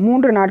மதிப்பிடப்பட்டுள்ளது.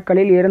 3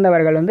 நாட்களில்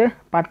இறந்தவர்கள்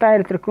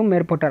 10,000க்கும்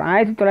மேற்பட்டோர்.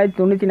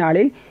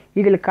 1994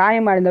 இதில்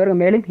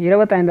காயமடைந்தவர்கள் மேலும்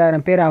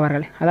 25,000 பேர்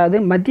ஆவார்கள். அதாவது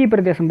மத்திய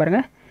பிரதேசம்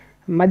பாருங்கள்,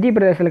 மத்திய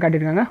பிரதேசத்தில்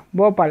காட்டியிருக்காங்க.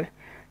 போபால்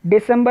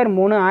டிசம்பர்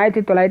 3,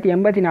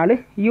 1984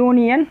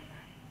 யூனியன்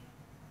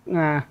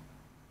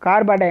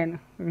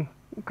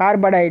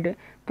கார்படைடு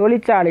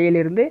தொழிற்சாலையில்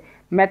இருந்து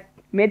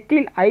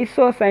மெத்தில்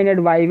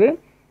ஐசோசைனேட் வாயு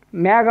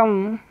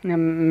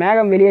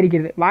மேகம்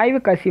வெளியேறுகிறது. வாயு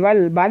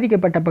கசிவால்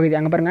பாதிக்கப்பட்ட பகுதி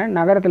அங்கே பாருங்கள்,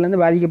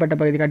 நகரத்திலிருந்து பாதிக்கப்பட்ட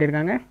பகுதி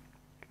காட்டியிருக்காங்க.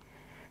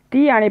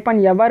 தீ அணைப்பான்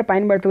எவ்வாறு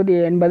பயன்படுத்துவது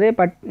என்பது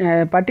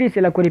பற்றி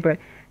சில குறிப்புகள்.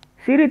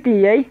 சிறு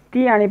தீயை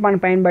தீ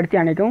அணைப்பான் பயன்படுத்தி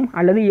அணைக்கவும்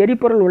அல்லது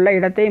எரிபொருள் உள்ள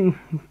இடத்தை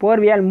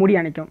போர்வையால் மூடி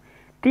அணைக்கவும்.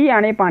 தீ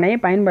அணைப்பானை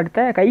பயன்படுத்த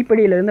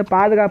கைப்பிடியிலிருந்து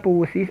பாதுகாப்பு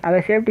ஊசி, அதை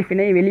சேஃப்டி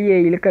பினை வெளியே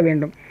இழுக்க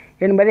வேண்டும்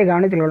என்பதை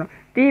கவனத்தில் கொள்ளும்.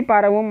 தீ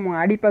பரவும்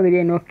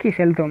அடிப்பகுதியை நோக்கி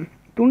செலுத்தவும்.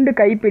 துண்டு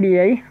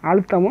கைப்பிடியை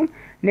அழுத்தவும்.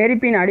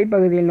 நெருப்பின்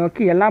அடிப்பகுதியை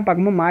நோக்கி எல்லா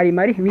பக்கமும் மாறி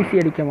மாறி வீசி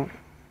அடிக்கவும்.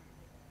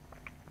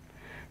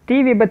 தீ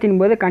விபத்தின்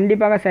போது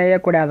கண்டிப்பாக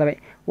செய்யக்கூடாதவை.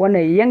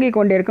 1. இயங்கிக்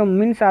கொண்டிருக்கும்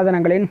மின்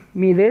சாதனங்களின்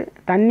மீது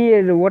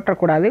தண்ணீர்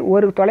ஊற்றக்கூடாது.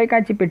 ஒரு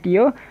தொலைக்காட்சி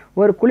பெட்டியோ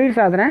ஒரு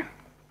குளிர்சாதன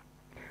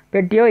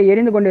பெட்டியோ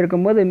எரிந்து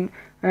கொண்டிருக்கும் போது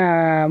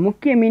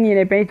முக்கிய மின்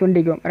இணைப்பை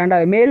துண்டிக்கும்.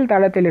 2. மேல்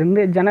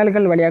தளத்திலிருந்து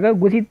ஜன்னல்கள் வழியாக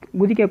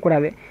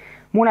குதிக்கக்கூடாது.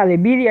 3.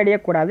 பீதி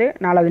அடையக்கூடாது.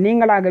 4.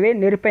 நீங்களாகவே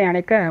நெருப்பை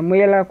அணைக்க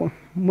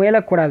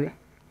முயலக்கூடாது.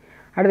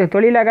 அடுத்து,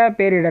 தொழிலக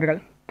பேரிடர்கள்.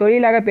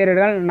 தொழிலக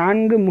பேரிடர்கள்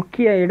 4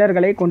 முக்கிய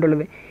இடர்களை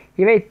கொண்டுள்ளது.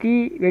 இவை தீ,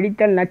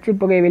 வெடித்தல், நச்சு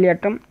புகை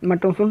வெளியேற்றம்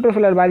மற்றும்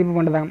சுற்றுச்சூழல் பாதிப்பு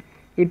கொண்டதாகும்.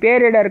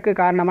 இப்பேரிடருக்கு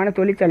காரணமான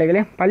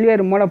தொழிற்சாலைகளில்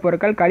பல்வேறு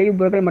மூலப்பொருட்கள், கழிவுப்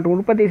பொருட்கள் மற்றும்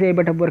உற்பத்தி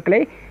செய்யப்பட்ட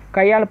பொருட்களை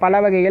கையால்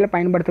பல வகைகளில்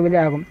பயன்படுத்துவதே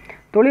ஆகும்.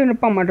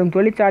 தொழில்நுட்பம் மற்றும்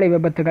தொழிற்சாலை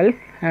விபத்துகள்,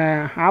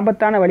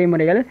 ஆபத்தான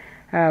வழிமுறைகள்,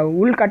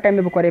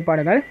 உள்கட்டமைப்பு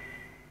குறைபாடுகள்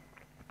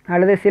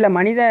அல்லது சில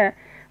மனித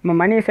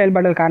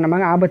செயல்பாடுகள்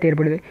காரணமாக ஆபத்து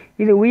ஏற்படுது.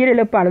 இது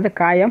உயிரிழப்பு அல்லது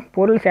காயம்,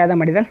 பொருள்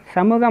சேதமடைதல்,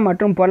 சமூக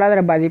மற்றும்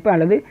பொருளாதார பாதிப்பு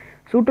அல்லது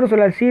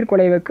சுற்றுச்சூழல்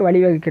சீர்குலைவுக்கு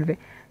வழிவகுக்கிறது.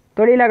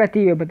 தொழிலக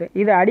தீ விபத்து.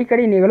 இது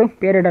அடிக்கடி நிகழும்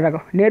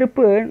பேரிடராகும்.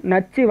 நெருப்பு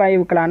நச்சு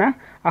வாயுக்களான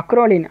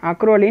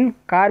அக்ரோலின்,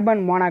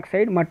 கார்பன்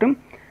மோனாக்சைடு மற்றும்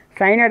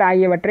சைனைடு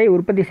ஆகியவற்றை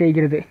உற்பத்தி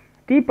செய்கிறது.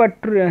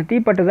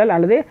 தீப்பற்றுதல்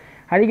அல்லது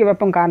அதிக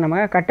வெப்பம்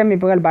காரணமாக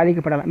கட்டமைப்புகள்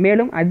பாதிக்கப்படலாம்.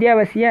 மேலும்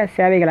அத்தியாவசிய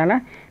சேவைகளான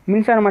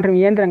மின்சாரம் மற்றும்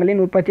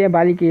இயந்திரங்களின் உற்பத்தியை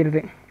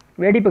பாதிக்கிறது.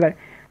 வெடிப்புகள்.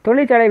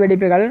 தொழிற்சாலை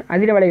வெடிப்புகள்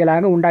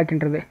அதிர்வலைகளாக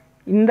உண்டாக்கின்றது.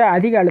 இந்த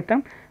அதிக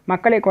அழுத்தம்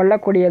மக்களை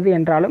கொல்லக்கூடியது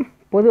என்றாலும்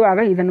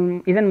பொதுவாக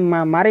இதன்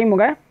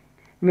மறைமுக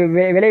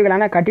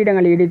விளைவுகளான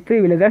கட்டிடங்கள் இடித்து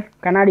விழுதல்,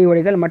 கண்ணாடி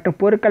உடைதல் மற்றும்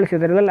பொருட்கள்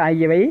சிதறுதல்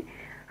ஆகியவை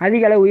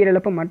அதிக அளவு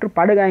உயிரிழப்பு மற்றும்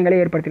படுகாயங்களை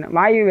ஏற்படுத்தின.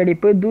 வாயு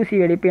வெடிப்பு, தூசி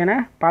வெடிப்பு என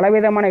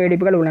பலவிதமான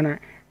வெடிப்புகள் உள்ளன.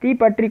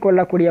 தீப்பற்றி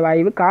கொள்ளக்கூடிய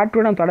வாயு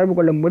காற்றுடன் தொடர்பு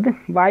கொள்ளும்போது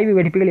வாயு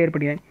வெடிப்புகள்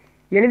ஏற்படுகின்றன.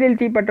 எளிதில்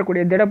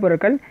தீப்பற்றக்கூடிய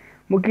திடப்பொருட்கள்,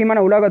 முக்கியமான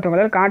உலோகத்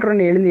துகள்கள்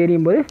காற்றுடன் எழுந்து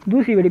எரியும் போது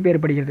தூசி வெடிப்பு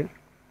ஏற்படுகிறது.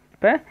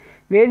 இப்போ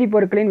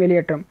வேதிப்பொருட்களின்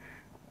வெளியேற்றம்.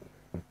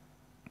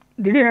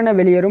 திடீரென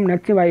வெளியேறும்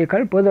நச்சு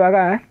வாயுக்கள் பொதுவாக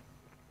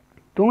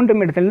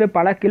தூண்டும் இடத்திலிருந்து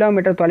பல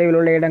கிலோமீட்டர் தொலைவில்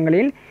உள்ள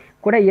இடங்களில்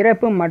கூட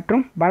இறப்பு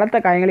மற்றும் பலத்த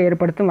காயங்களை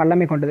ஏற்படுத்தும்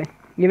வல்லமை கொண்டது.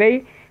 இவை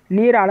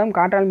நீராலும்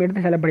காற்றாலும்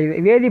எடுத்து செல்லப்படுகிறது.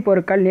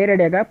 வேதிப்பொருட்கள்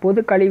நேரடியாக பொது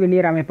கழிவு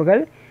நீர்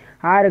அமைப்புகள்,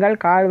 ஆறுகள்,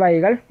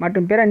 கால்வாய்கள்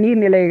மற்றும் பிற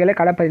நீர்நிலைகளை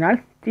கலப்பதினால்,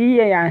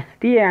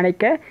 தீயை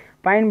அணைக்க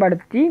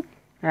பயன்படுத்தி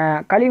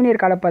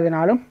கழிவுநீர்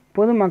கலப்பதினாலும்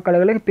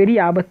பொதுமக்களுக்கு பெரிய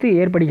ஆபத்து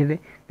ஏற்படுகிறது.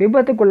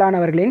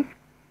 விபத்துக்குள்ளானவர்களின்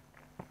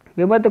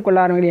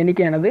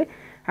எண்ணிக்கையானது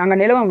அங்கே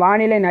நிலவும்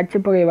வானிலை,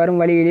 நச்சுப்புகை வரும்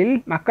வழிகளில்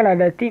மக்கள்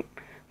அடர்த்தி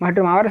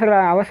மற்றும்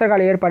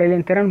அவசரகால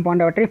ஏற்பாடுகளின் திறன்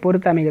போன்றவற்றை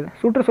பொறுத்து அமைகிறது.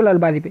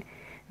 சுற்றுச்சூழல் பாதிப்பு.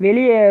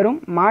 வெளியேறும்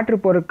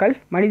மாற்றுப் பொருட்கள்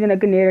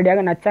மனிதனுக்கு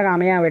நேரடியாக நச்சாக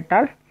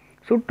அமையாவிட்டால்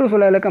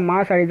சுற்றுச்சூழலுக்கு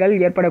மாசடைதல்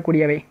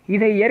ஏற்படக்கூடியவை.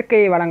 இது இயற்கை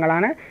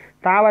வளங்களான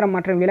தாவரம்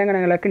மற்றும்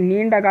விலங்கினங்களுக்கு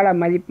நீண்டகால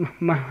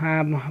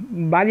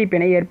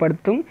பாதிப்பினை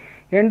ஏற்படுத்தும்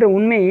என்று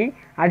உண்மை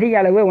அதிக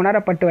அளவு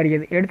உணரப்பட்டு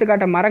வருகிறது.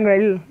 எடுத்துக்காட்டு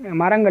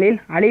மரங்களில்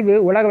அழிவு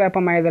உலக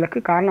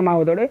வெப்பமயதலுக்கு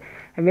காரணமாவதோடு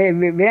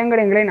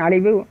விலங்கினங்களின்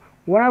அழிவு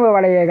உணவு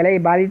வளையங்களை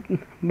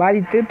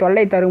பாதித்து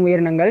தொல்லை தரும்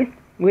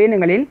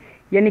உயிரினங்களில்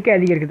எண்ணிக்கை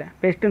அதிகரிக்குது.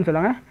 பெஸ்ட்டுன்னு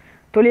சொல்லுவாங்க.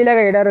 தொழிலக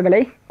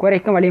இடர்களை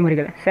குறைக்கும்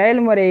வழிமுறைகள்.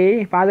 செயல்முறை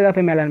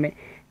பாதுகாப்பு மேலாண்மை.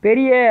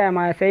 பெரிய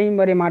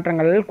செயல்முறை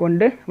மாற்றங்கள்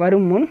கொண்டு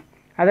வரும் முன்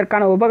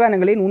அதற்கான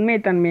உபகரணங்களின்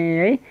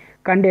உண்மைத்தன்மையை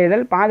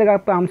கண்டறிதல்,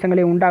 பாதுகாப்பு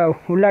அம்சங்களை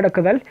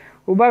உள்ளடக்குதல்,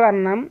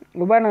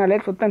 உபகரணங்களை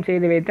சுத்தம்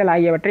செய்து வைத்தல்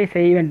ஆகியவற்றை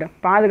செய்ய வேண்டும்.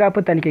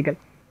 பாதுகாப்பு தணிக்கைகள்.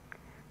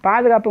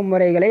 பாதுகாப்பு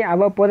முறைகளை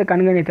அவ்வப்போது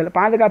கண்காணித்தல்.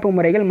 பாதுகாப்பு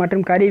முறைகள்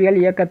மற்றும் கருவிகள்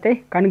இயக்கத்தை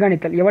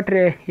கண்காணித்தல்,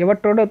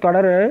 இவற்றோடு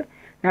தொடர்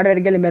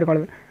நடவடிக்கைகள்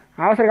மேற்கொள்ளுதல்.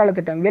 அவசரகால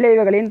திட்டம்.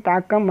 விளைவுகளின்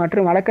தாக்கம்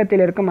மற்றும்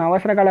வழக்கத்தில் இருக்கும்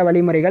அவசரகால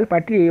வழிமுறைகள்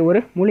பற்றி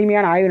ஒரு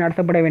முழுமையான ஆய்வு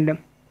நடத்தப்பட வேண்டும்.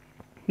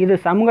 இது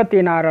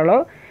சமூகத்தினராலோ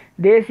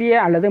தேசிய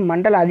அல்லது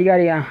மண்டல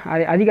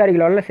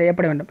அதிகாரிகளால்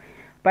செய்யப்பட வேண்டும்.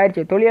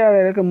 பயிற்சி.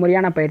 தொழிலாளர்களுக்கு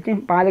முறையான பயிற்சி,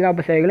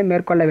 பாதுகாப்பு சேவைகளை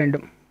மேற்கொள்ள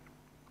வேண்டும்.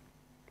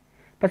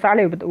 இப்போ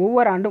சாலை விபத்து.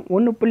 ஒவ்வொரு ஆண்டும்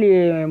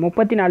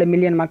 1.34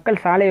 மில்லியன் மக்கள்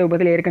சாலை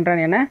விபத்தில்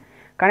இருக்கின்றனர் என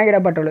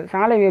கணக்கிடப்பட்டுள்ளது.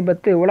 சாலை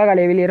விபத்து உலக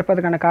அளவில்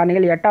இருப்பதற்கான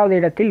காரணிகள் 8வது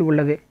இடத்தில்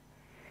உள்ளது.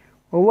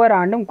 ஒவ்வொரு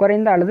ஆண்டும்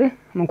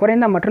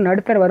குறைந்த மற்றும்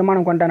நடுத்தர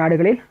வருமானம் கொண்ட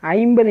நாடுகளில்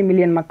 50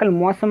 மில்லியன் மக்கள்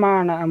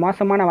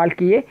மோசமான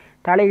வாழ்க்கையை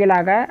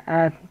தலைகளாக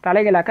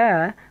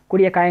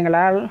கூடிய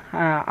காயங்களால்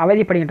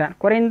அவதிப்படுகின்றனர்.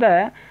 குறைந்த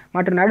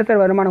மற்றும் நடுத்தர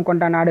வருமானம்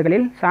கொண்ட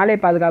நாடுகளில் சாலை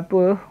பாதுகாப்பு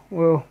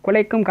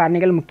குலைக்கும்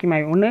காரணிகள்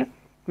முக்கியமாகும். 1.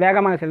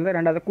 வேகமாக செல்வது.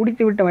 2.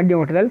 குடித்துவிட்டு வண்டி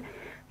ஓட்டுதல்.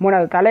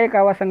 3.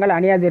 தலைக்கவசங்கள்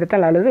அணியாது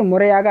இருத்தல் அல்லது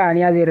முறையாக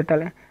அணியாது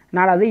இருத்தல்.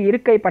 4.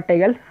 இருக்கை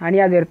பட்டைகள்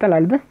அணியாது இருத்தல்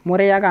அல்லது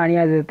முறையாக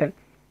அணியாது இருத்தல்.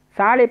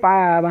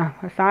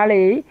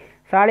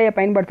 சாலையை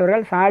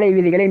பயன்படுத்துபவர்கள் சாலை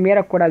விதிகளை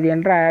மீறக்கூடாது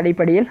என்ற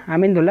அடிப்படையில்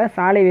அமைந்துள்ள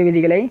சாலை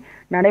விதிகளை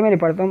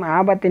நடைமுறைப்படுத்தவும்,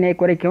 ஆபத்தினை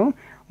குறைக்கவும்,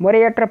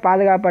 முறையற்ற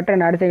பாதுகாப்பற்ற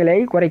நடத்தைகளை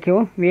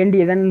குறைக்கவும்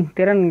வேண்டியதன்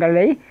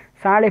திறன்களை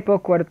சாலை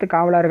போக்குவரத்து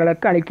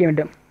காவலர்களுக்கு அளிக்க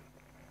வேண்டும்.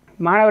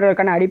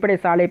 மாணவர்களுக்கான அடிப்படை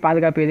சாலை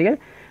பாதுகாப்பு விதிகள்.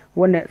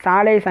 1.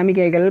 சாலை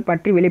சமிகைகள்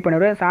பற்றி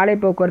விழிப்புணர்வு. சாலை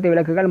போக்குவரத்து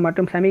விளக்குகள்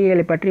மற்றும்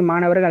சமிகைகளை பற்றி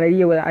மாணவர்கள்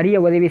அறிய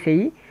உதவி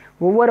செய்.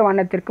 ஒவ்வொரு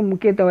வண்ணத்திற்கும்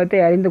முக்கியத்துவத்தை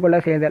அறிந்து கொள்ள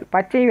செய்தல்.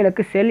 பச்சை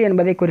விளக்கு செல்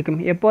என்பதை குறிக்கும்.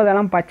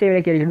 எப்போதெல்லாம் பச்சை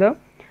விளக்கு எரிகிறதோ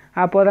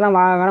அப்போதெல்லாம்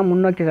வாகனம்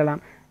முன்னோக்கி செல்லலாம்.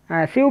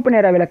 சிவப்பு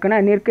நிற விளக்குன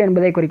நிற்க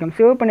என்பதை குறிக்கும்.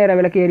 சிவப்பு நிற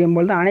விளக்கு எரியும்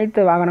பொழுது அனைத்து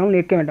வாகனமும்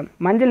நிற்க வேண்டும்.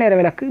 மஞ்சள் நிற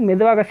விளக்கு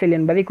மெதுவாக செல்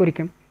என்பதை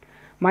குறிக்கும்.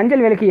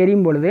 மஞ்சள் விளக்கு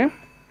எரியும் பொழுது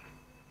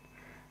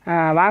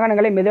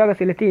வாகனங்களை மெதுவாக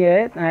செலுத்தி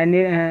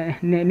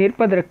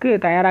நிற்பதற்கு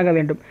தயாராக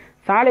வேண்டும்.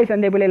 சாலை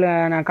சந்திப்புகளில்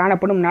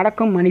காணப்படும்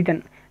நடக்கும்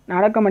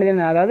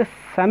மனிதன் அதாவது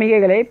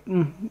சமிகைகளை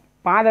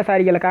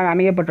பாதசாரிகளுக்காக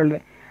அமைக்கப்பட்டுள்ளது.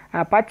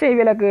 பச்சை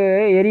விளக்கு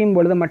எரியும்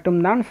பொழுது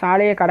மட்டும்தான்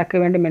சாலையை கடக்க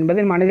வேண்டும்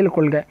என்பதை மனதில்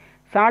கொள்க.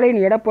 சாலையின்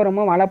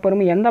இடப்புறமும்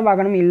வலப்புறமும் எந்த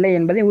வாகனமும் இல்லை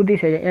என்பதை உறுதி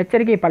செய்ய.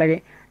 எச்சரிக்கை பலகை.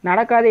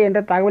 நடக்காது என்ற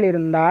தகவல்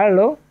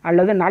இருந்தாலோ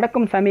அல்லது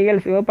நடக்கும்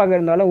சமிகைகள் சிவப்பாக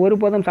இருந்தாலோ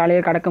ஒருபோதும்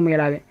சாலையை கடக்க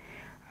முயலாது.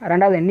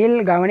 2. நில்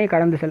கவனி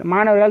கடந்து செல்.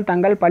 மாணவர்கள்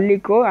தங்கள்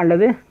பள்ளிக்கோ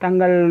அல்லது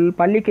தங்கள்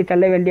பள்ளிக்கு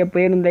செல்ல வேண்டிய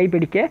பேருந்தை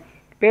பிடிக்க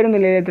பேருந்து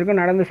நிலையத்திற்கு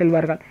நடந்து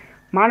செல்வார்கள்.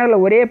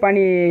 மாணவர்கள் ஒரே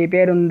பணி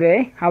பேருந்தை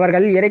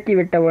அவர்கள் இறக்கி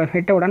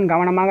விட்டவுடன்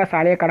கவனமாக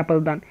சாலையை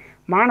கடப்பது தான்.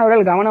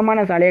 மாணவர்கள் கவனமான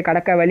சாலையை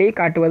கடக்க வழி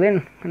காட்டுவது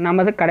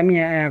நமது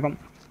கடமையாகும்.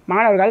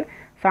 மாணவர்கள்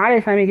சாலை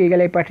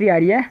சமிகைகளை பற்றி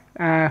அறிய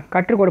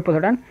கற்றுக்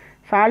கொடுப்பதுடன்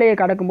சாலையை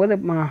கடக்கும்போது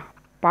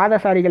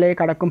பாதசாரிகளை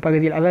கடக்கும்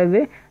பகுதியில், அதாவது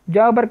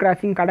ஜோபர்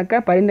கிராசிங்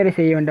கடக்க பரிந்துரை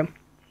செய்ய வேண்டும்.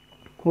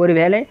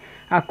 ஒருவேளை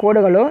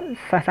அக்கோடுகளோ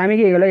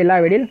சமிகைகளோ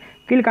இல்லாவிடில்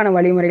கீழ்காணும்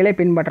வழிமுறைகளை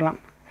பின்பற்றலாம்.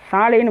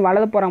 சாலையின்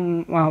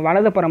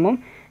வலதுபுறமும்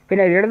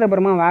பின்னர்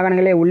இடதுபுறமும்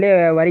வாகனங்களே உள்ளே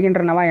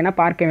வருகின்றனவா என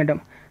பார்க்க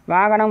வேண்டும்.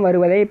 வாகனம்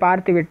வருவதை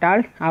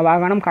பார்த்துவிட்டால்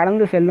அவ்வாகனம்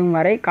கடந்து செல்லும்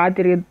வரை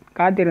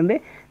காத்திருந்து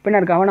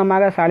பின்னர்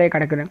கவனமாக சாலையை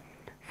கடக்கிறது.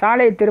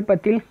 சாலை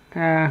திருப்பத்தில்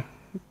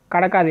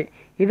கடக்காது,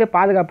 இது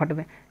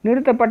பாதுகாப்பட்டது.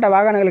 நிறுத்தப்பட்ட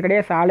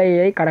வாகனங்களுக்கிடையே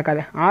சாலையை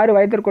கடக்காது. 6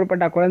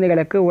 வயதிற்குட்பட்ட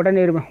குழந்தைகளுக்கு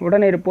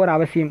உடனிருப்போர்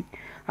அவசியம்.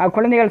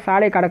 குழந்தைகள்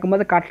சாலை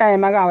கடக்கும்போது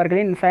கட்டாயமாக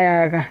அவர்களின்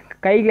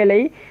கைகளை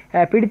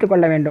பிடித்து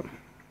கொள்ள வேண்டும்.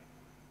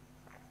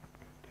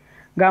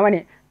 கவனி,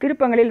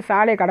 திருப்பங்களில்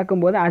சாலை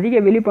கடக்கும்போது அதிக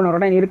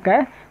விழிப்புணர்வுடன் இருக்க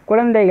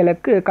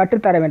குழந்தைகளுக்கு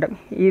கற்றுத்தர வேண்டும்.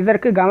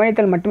 இதற்கு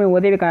கவனித்தல் மட்டுமே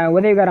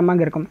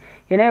உதவிகரமாக இருக்கும்.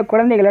 எனவே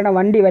குழந்தைகளிடம்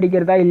வண்டி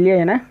வருகிறதா இல்லையா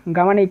என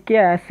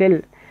கவனிக்க செல்.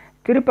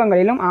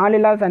 திருப்பங்களிலும்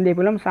ஆளில்லா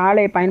சந்திப்பிலும்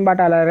சாலை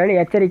பயன்பாட்டாளர்கள்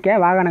எச்சரிக்கை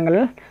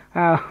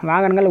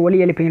வாகனங்கள் ஒலி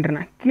எழுப்புகின்றன.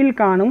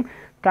 கீழ்காணும்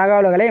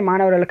தகவல்களை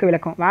மாணவர்களுக்கு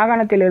விளக்கும்.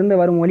 வாகனத்திலிருந்து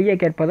வரும் ஒலியை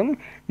கேட்பதும்,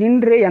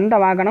 நின்று எந்த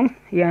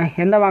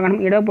வாகனம்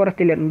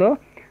இடப்புறத்திலிருந்தோ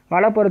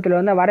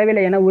வலப்புறத்திலிருந்தோ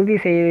வரவில்லை என உறுதி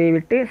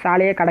செய்துவிட்டு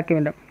சாலையை கடக்க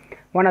வேண்டும்.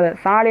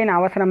 சாலையின்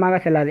அவசரமாக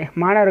செல்லாது.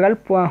 மாணவர்கள்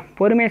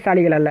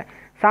பொறுமைசாலிகள் அல்ல.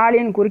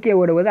 சாலையின் குறுக்கே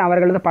ஓடுவது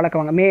அவர்களது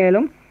பழக்கமாக.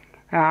 மேலும்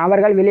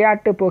அவர்கள்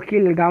விளையாட்டு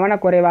போக்கில்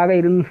கவனக்குறைவாக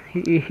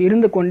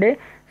இருந்து கொண்டே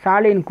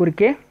சாலையின்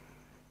குறுக்கே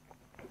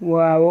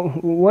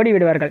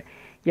ஓடிவிடுவார்கள்.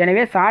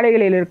 எனவே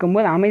சாலைகளில்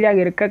இருக்கும்போது அமைதியாக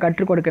இருக்க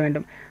கற்றுக் கொடுக்க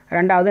வேண்டும்.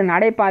 2வது,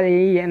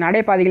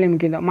 நடைபாதைகளின்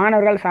முக்கியத்துவம்.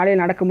 மாணவர்கள்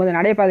சாலையில் நடக்கும்போது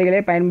நடைபாதைகளை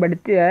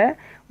பயன்படுத்தி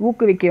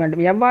ஊக்குவிக்க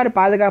வேண்டும். எவ்வாறு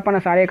பாதுகாப்பான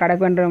சாலையை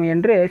கடக்க வேண்டும்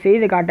என்று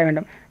செய்து காட்ட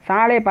வேண்டும்.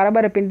 சாலை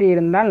பரபரப்பின்றி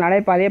இருந்தால்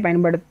நடைபாதையை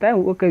பயன்படுத்த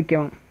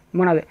ஊக்குவிக்கவும்.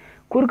 3வது,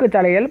 குறுக்கு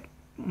சாலைகள்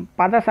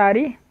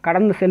பதசாரி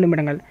கடந்து செல்லும்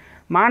இடங்கள்.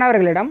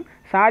 மாணவர்களிடம்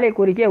சாலை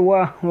குறுக்கே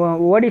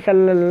ஓடி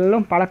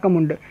செல்லும் பழக்கம்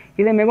உண்டு.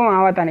 இது மிகவும்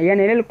ஆபத்தான,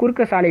 ஏனெனில்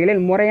குறுக்கு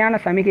சாலைகளில் முறையான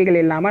சமிக்கைகள்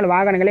இல்லாமல்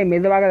வாகனங்களை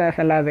மெதுவாக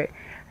செல்லாது.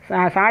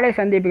 சாலை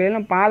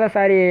சந்திப்புகளிலும்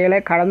பாதசாரிகளை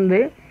கடந்து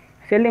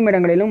செல்லும்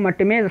இடங்களிலும்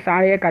மட்டுமே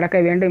சாலையை கடக்க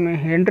வேண்டும்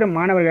என்று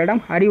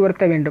மாணவர்களிடம்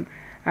அறிவுறுத்த வேண்டும்.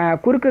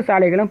 குறுக்கு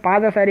சாலைகளும்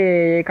பாதசாரியை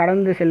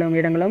கடந்து செல்லும்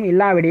இடங்களும்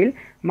இல்லாவிடில்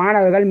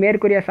மாணவர்கள்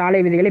மேற்கூறிய சாலை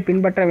விதிகளை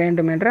பின்பற்ற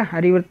வேண்டும் என்று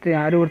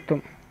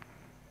அறிவுறுத்தும்.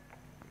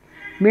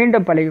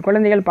 மீண்டும் பள்ளி.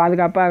 குழந்தைகள்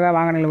பாதுகாப்பாக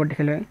வாகனங்கள் ஓட்டி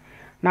செல்வது.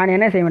 நான்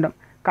என்ன செய்ய வேண்டும்?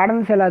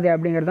 கடந்து செல்லாது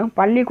அப்படிங்கிறதும்,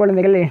 பள்ளி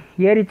குழந்தைகள்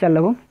ஏறி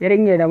செல்லவும்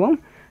இறங்கிடவும்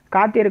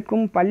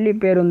காத்திருக்கும் பள்ளி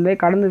பேருந்தை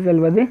கடந்து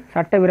செல்வது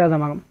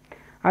சட்டவிரோதமாகும்.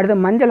 அடுத்து,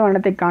 மஞ்சள்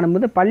வண்ணத்தை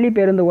காணும்போது பள்ளி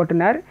பேருந்து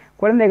ஓட்டுநர்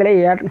குழந்தைகளை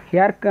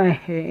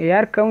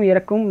ஏற்கவும்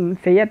இறக்கவும்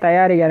செய்ய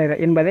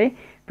தயாரிக்கிறார் என்பதை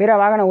பிற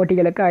வாகன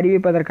ஓட்டிகளுக்கு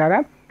அறிவிப்பதற்காக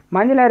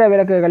மஞ்சள் நிற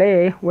விளக்குகளை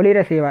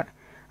ஒளிர செய்வார்.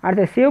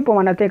 அடுத்து, சிவப்பு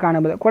வண்ணத்தை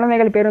காணும்போது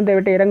குழந்தைகள் பேருந்தை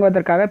விட்டு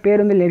இறங்குவதற்காக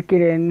பேருந்தில்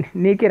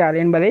நிற்கிறார்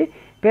என்பதை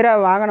பிற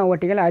வாகன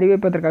ஓட்டிகள்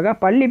அறிவிப்பதற்காக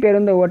பள்ளி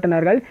பேருந்து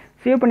ஓட்டுநர்கள்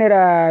சிவப்பு நிற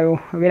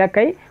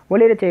விளக்கை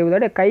ஒளிரச்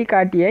செய்வதோடு கை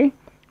காட்டியை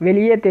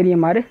வெளியே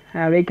தெரியுமாறு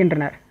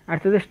வைக்கின்றனர்.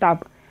 அடுத்தது,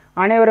 ஸ்டாப்.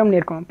 அனைவரும்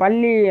நிற்கும்.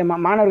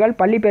 மாணவர்கள்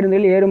பள்ளி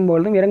பேருந்தில்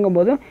ஏறும்போதும்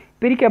இறங்கும்போதும்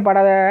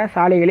பிரிக்கப்படாத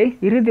சாலைகளில்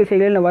இரு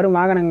திசைகளில் வரும்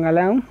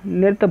வாகனங்களும்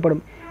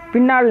நிறுத்தப்படும்.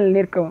 பின்னால்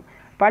நிற்கவும்.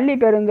 பள்ளி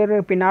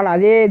பேருந்து பின்னால்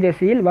அதே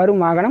திசையில்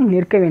வரும் வாகனம்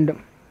நிற்க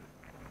வேண்டும்.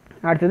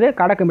 அடுத்தது,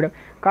 கடக்கும் இடம்.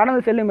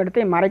 கடந்து செல்லும்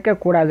இடத்தை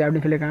மறைக்கக்கூடாது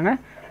அப்படின்னு சொல்லியிருக்காங்க.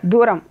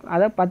 தூரம்,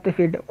 அதாவது 10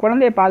 ஃபீட்.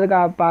 குழந்தை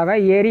பாதுகாப்பாக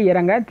ஏறி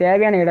இறங்க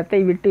தேவையான இடத்தை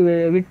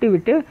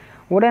விட்டு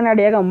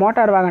உடனடியாக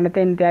மோட்டார்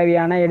வாகனத்தின்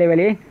தேவையான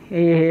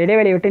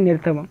இடைவெளியை விட்டு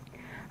நிறுத்தவும்.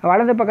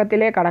 வலது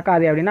பக்கத்திலே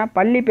கடக்காது அப்படின்னா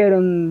பள்ளி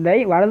பேருந்தை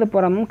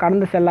வலதுபுறமும்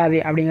கடந்து செல்லாது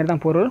அப்படிங்கிறது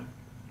தான் பொருள்.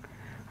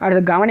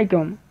 அடுத்து,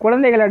 கவனிக்கவும்.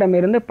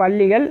 குழந்தைகளிடமிருந்து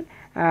பள்ளிகள்,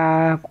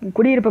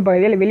 குடியிருப்பு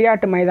பகுதியில்,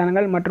 விளையாட்டு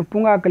மைதானங்கள் மற்றும்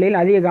பூங்காக்களில்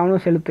அதிக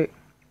கவனம்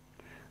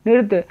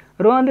நிறுத்து.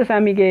 ரோந்து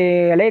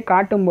சமிக்கைகளை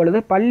காட்டும் பொழுது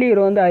பள்ளி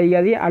ரோந்து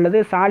அதிகாரி அல்லது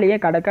சாலையை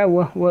கடக்க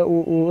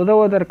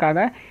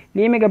உதவுவதற்காக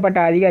நியமிக்கப்பட்ட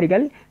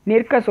அதிகாரிகள்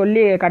நிற்க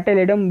சொல்லி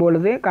கட்டளையிடும்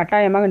பொழுது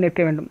கட்டாயமாக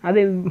நிற்க வேண்டும். அது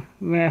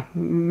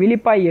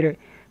விழிப்பாய் இரு.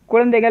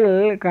 குழந்தைகள்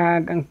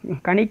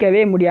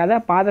கணிக்கவே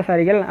முடியாத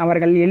பாதசாரிகள்,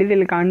 அவர்கள்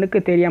எளிதில்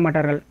கண்ணுக்கு தெரிய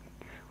மாட்டார்கள்.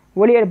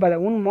 ஒலி எழுப்பது.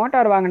 உன்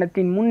மோட்டார்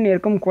வாகனத்தின் முன்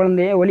நிற்கும்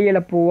குழந்தையை ஒலி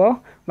எழுப்பவோ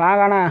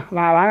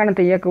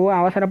வாகனத்தை இயக்கவோ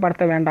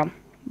அவசரப்படுத்த வேண்டாம்,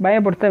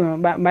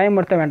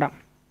 பயமுறுத்த வேண்டாம்.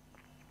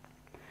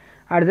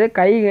 அடுத்து,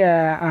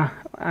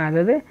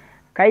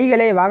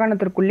 கைகளை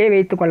வாகனத்திற்குள்ளே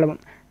வைத்து கொள்ளவும்.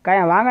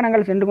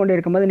 வாகனங்கள் சென்று கொண்டு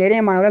இருக்கும்போது நிறைய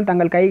மாணவர்கள்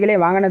தங்கள் கைகளை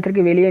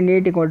வாகனத்திற்கு வெளியே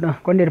நீட்டி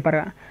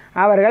கொண்டிருப்பார்கள்.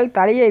 அவர்கள்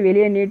தலையை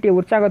வெளியே நீட்டி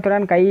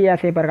உற்சாகத்துடன் கையை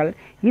அசைப்பார்கள்.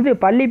 இது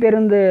பள்ளி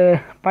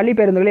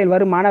பேருந்துகளில்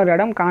வரும்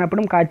மாணவர்களிடம்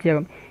காணப்படும்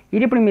காட்சியாகும்.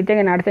 இருப்பினும்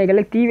இத்தகைய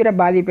நடத்தைகளில் தீவிர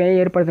பாதிப்பை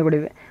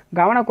ஏற்படுத்தக்கூடியது.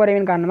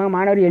 கவனக்குறைவின் காரணமாக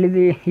மாணவர்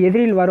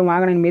எதிரில் வரும்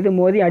வாகனம் மீது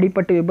மோதி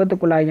அடிபட்டு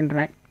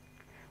விபத்துக்குள்ளாகின்றனர்.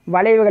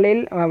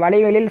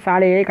 வளைவுகளில்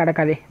சாலையை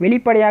கடக்காதே.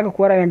 வெளிப்படையாக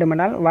கூற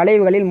வேண்டுமென்றால்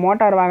வளைவுகளில்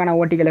மோட்டார் வாகன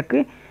ஓட்டிகளுக்கு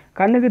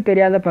கண்ணுக்கு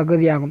தெரியாத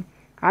பகுதியாகும்.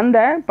 அந்த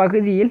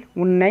பகுதியில்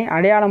உன்னை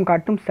அடையாளம்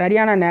காட்டும்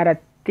சரியான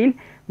நேரத்தில்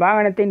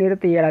வாகனத்தை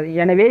நிறுத்த இயலாது.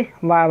 எனவே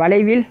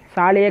வளைவில்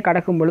சாலையை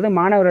கடக்கும் பொழுது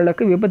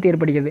மாணவர்களுக்கு விபத்து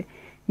ஏற்படுகிறது.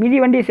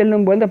 மிதிவண்டி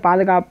செல்லும் பொழுது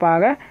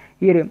பாதுகாப்பாக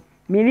இரு.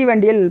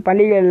 மிதிவண்டியில்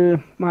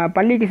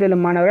பள்ளிக்கு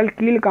செல்லும் மாணவர்கள்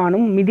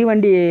கீழ்காணும்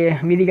மிதிவண்டி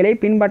விதிகளை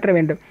பின்பற்ற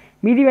வேண்டும்.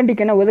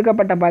 மிதிவண்டிக்கென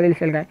ஒதுக்கப்பட்ட பாதையில்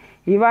செல்க.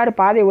 இவ்வாறு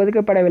பாதை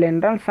ஒதுக்கப்படவில்லை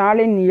என்றால்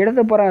சாலையின்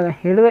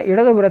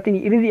இடதுபுறத்தின்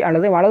இறுதி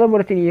அல்லது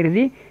வலதுபுறத்தின்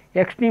இறுதி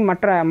எக்ஸ்ட்ரீம்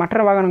மற்ற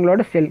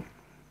வாகனங்களோடு செல்.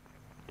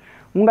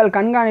 உங்கள்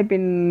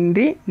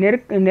கண்காணிப்பின்றி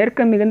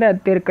நெருக்கம் மிகுந்த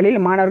தெருக்களில்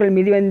மாணவர்கள்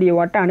மிதிவண்டி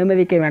ஓட்ட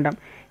அனுமதிக்க வேண்டாம்.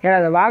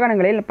 ஏதாவது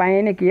வாகனங்களில்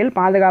பயணிக்கையில்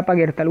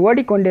பாதுகாப்பாக இருத்தல்.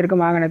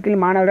 ஓடிக்கொண்டிருக்கும் வாகனத்தில்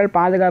மாணவர்கள்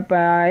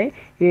பாதுகாப்பாக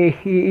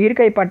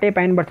இருக்கைப்பட்டை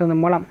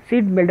பயன்படுத்துவதன் மூலம்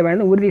சீட் பெல்ட்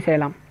பயந்து உறுதி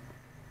செய்யலாம்.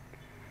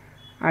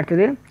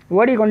 அடுத்தது,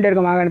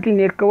 ஓடிக்கொண்டிருக்கும் வாகனத்தில்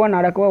நிற்கவோ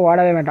நடக்கவோ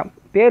ஓடவே வேண்டாம்.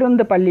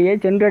 பேருந்து பள்ளியை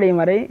சென்றடையும்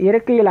வரை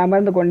இருக்கையில்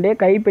அமர்ந்து கொண்டே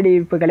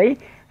கைப்பிடிப்புகளை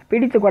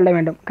பிடித்து கொள்ள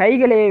வேண்டும்.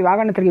 கைகளை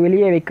வாகனத்திற்கு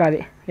வெளியே வைக்காது.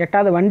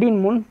 8வது வண்டியின்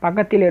முன்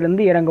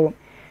பக்கத்திலிருந்து இறங்கவும்.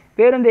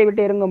 பேருந்தை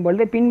விட்டு இறங்கும்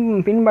பொழுது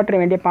பின்பற்ற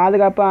வேண்டிய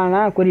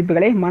பாதுகாப்பான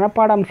குறிப்புகளை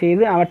மனப்பாடம்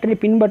செய்து அவற்றை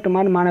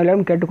பின்பற்றுமாறு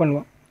மாணவர்களிடம்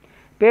கேட்டுக்கொள்வோம்.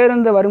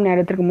 பேருந்து வரும்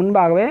நேரத்திற்கு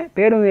முன்பாகவே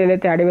பேருந்து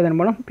நிலையத்தை அடைவதன்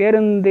மூலம்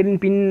பேருந்தின்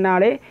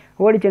பின்னாலே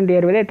ஓடிச் சென்று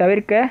ஏறுவதை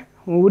தவிர்க்க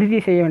உறுதி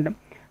செய்ய வேண்டும்.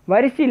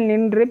 வரிசையில்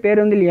நின்று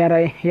பேருந்தில்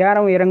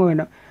ஏறவும் இறங்க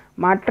வேண்டும்.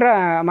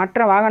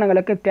 மற்ற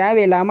வாகனங்களுக்கு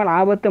தேவையில்லாமல்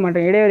ஆபத்து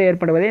மற்றும் இடையூறு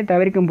ஏற்படுவதை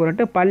தவிர்க்கும்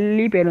பொருட்டு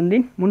பள்ளி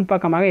பேருந்தின்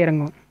முன்பக்கமாக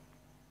இறங்கும்.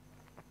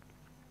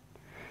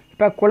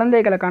 இப்போ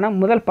குழந்தைகளுக்கான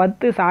முதல்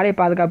 10 சாலை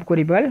பாதுகாப்பு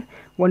குறிப்புகள்.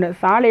 1.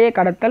 சாலையை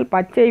கடத்தல்.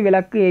 பச்சை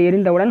விளக்கு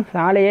எரிந்தவுடன்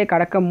சாலையை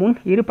கடக்க முன்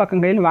இரு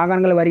பக்கங்களில்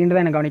வாகனங்கள்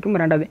வருகின்றதா என கவனிக்கும்.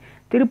 2வது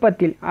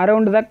திருப்பத்தில்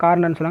அரவுண்ட் த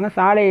கார்னர்னு சொல்லுவாங்க.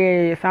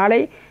 சாலை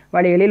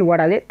வழிகளில்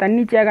ஓடாது.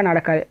 தன்னிச்சையாக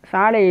நடக்காது.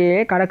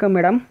 சாலையை கடக்கும்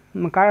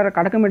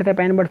இடத்தை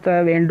பயன்படுத்த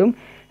வேண்டும்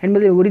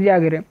என்பதில்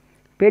உறுதியாக இரு.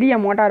 பெரிய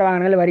மோட்டார்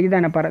வாகனங்கள் வருகிறதா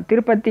என பாரு.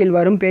 திருப்பத்தில்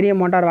வரும் பெரிய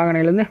மோட்டார்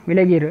வாகனங்களிலிருந்து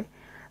விலகிரு.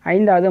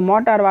 5வது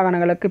மோட்டார்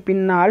வாகனங்களுக்கு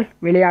பின்னால்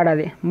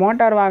விளையாடாது.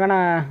 மோட்டார் வாகன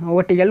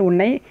ஓட்டிகள்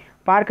உன்னை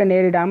பார்க்க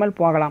நேரிடாமல்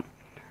போகலாம்.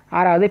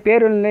 6வது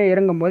பேருந்தில்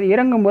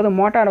இறங்கும்போது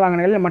மோட்டார்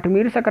வாகனங்கள் மற்றும்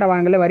இருசக்கர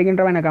வாகனங்கள்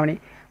வருகின்றன என கவனி.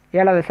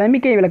 7வது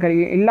சமிக்கை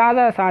விளக்கு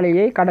இல்லாத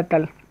சாலையை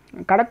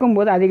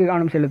கடக்கும்போது அதிக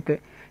கவனம் செலுத்து.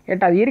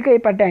 8வது இருக்கை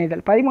பட்டை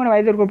அணிதல். 13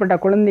 வயதிற்குட்பட்ட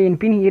குழந்தையின்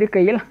பின்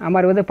இருக்கையில்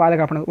அமர்வது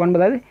பாதுகாப்பானது.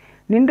 9வது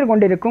நின்று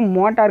கொண்டிருக்கும்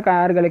மோட்டார்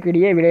கார்களுக்கு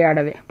இடையே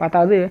விளையாடாது.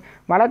 10வது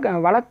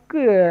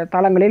வழக்கு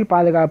தளங்களில்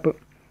பாதுகாப்பு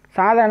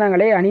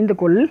சாதனங்களை அணிந்து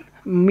கொள்.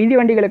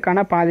 மிதிவண்டிகளுக்கான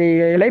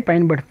பாதைகளை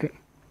பயன்படுத்து.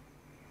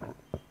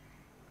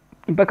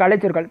 இப்போ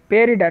கலைச்சொற்கள்.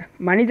 பேரிடர்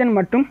மனிதன்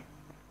மற்றும்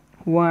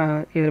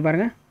இது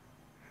பாருங்கள்.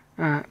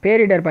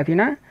 பேரிடர்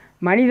பார்த்திங்கன்னா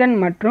மனிதன்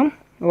மற்றும்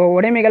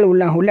உடைமைகள்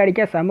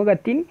உள்ளடக்கிய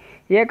சமூகத்தின்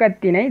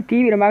இயக்கத்தினை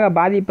தீவிரமாக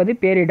பாதிப்பது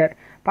பேரிடர்.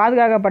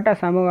 பாதுகாக்கப்பட்ட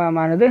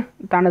சமூகமானது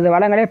தனது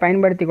வளங்களை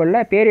பயன்படுத்தி கொள்ள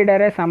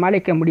பேரிடரை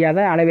சமாளிக்க முடியாத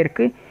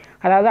அளவிற்கு,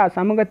 அதாவது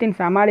அச்சமூகத்தின்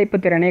சமாளிப்பு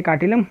திறனை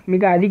காட்டிலும்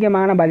மிக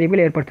அதிகமான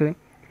பாதிப்புகள் ஏற்படுத்துது.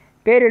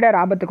 பேரிடர்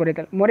ஆபத்து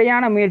குறைத்தல்.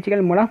 முறையான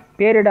முயற்சிகள் மூலம்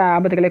பேரிடர்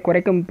ஆபத்துகளை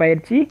குறைக்கும்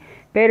பயிற்சி,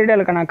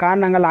 பேரிடருக்கான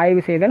காரணங்கள்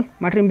ஆய்வு செய்தல்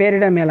மற்றும்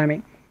பேரிடர் மேலாண்மை.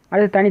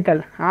 அது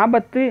தணித்தல்.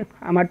 ஆபத்து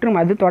மற்றும்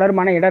அது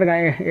தொடர்பான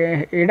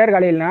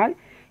இடர்களினால்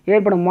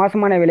ஏற்படும்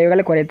மோசமான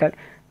விளைவுகளை குறைத்தல்.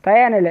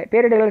 தயார் நிலை.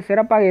 பேரிடர்களை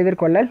சிறப்பாக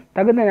எதிர்கொள்ளல்,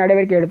 தகுந்த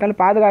நடவடிக்கை எடுத்தல்,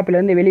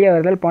 பாதுகாப்பிலிருந்து வெளியே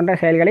வருதல் போன்ற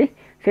செயல்களை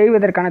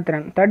செய்வதற்கான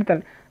திறன்.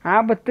 தடுத்தல்.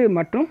 ஆபத்து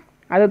மற்றும்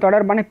அது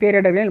தொடர்பான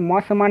பேரிடர்களில்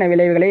மோசமான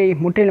விளைவுகளை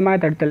முற்றிலுமாக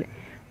தடுத்தல்.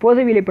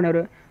 பொது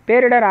விழிப்புணர்வு.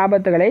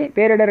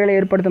 பேரிடர்களை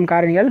ஏற்படுத்தும்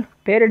காரணிகள்,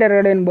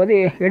 பேரிடர்களின் போது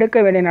எடுக்க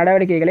வேண்டிய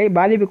நடவடிக்கைகளை,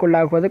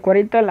 பாதிப்புக்குள்ளாக்குவது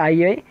குறைத்தல்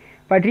ஆகியவை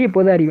பற்றிய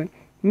பொது அறிவு.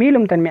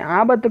 மீளும் தன்மை.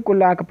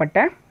 ஆபத்துக்குள்ளாக்கப்பட்ட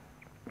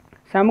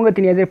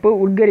சமூகத்தின் எதிர்ப்பு,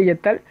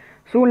 உட்கரித்தல்,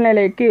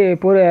 சூழ்நிலைக்கு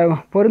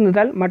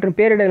பொருந்துதல் மற்றும்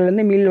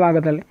பேரிடர்களிலிருந்து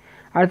மீள்வாகுதல்.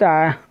 அடுத்து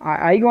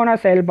ஐகோனா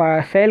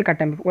செயல்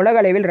கட்டமைப்பு. உலக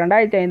அளவில்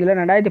 2005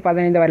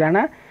 2015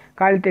 வரையிலான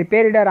காலத்தில்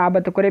பேரிடர்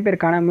ஆபத்து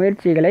குறைப்பிற்கான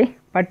முயற்சிகளை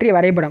பற்றிய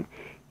வரைபடம்.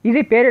 இது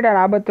பேரிடர்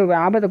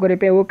ஆபத்து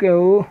குறைப்பை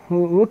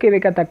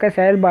ஊக்குவிக்கத்தக்க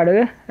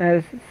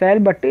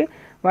செயல்பட்டு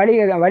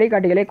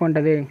வழிகாட்டிகளை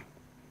கொண்டது.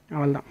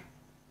 அவ்வளோதான்.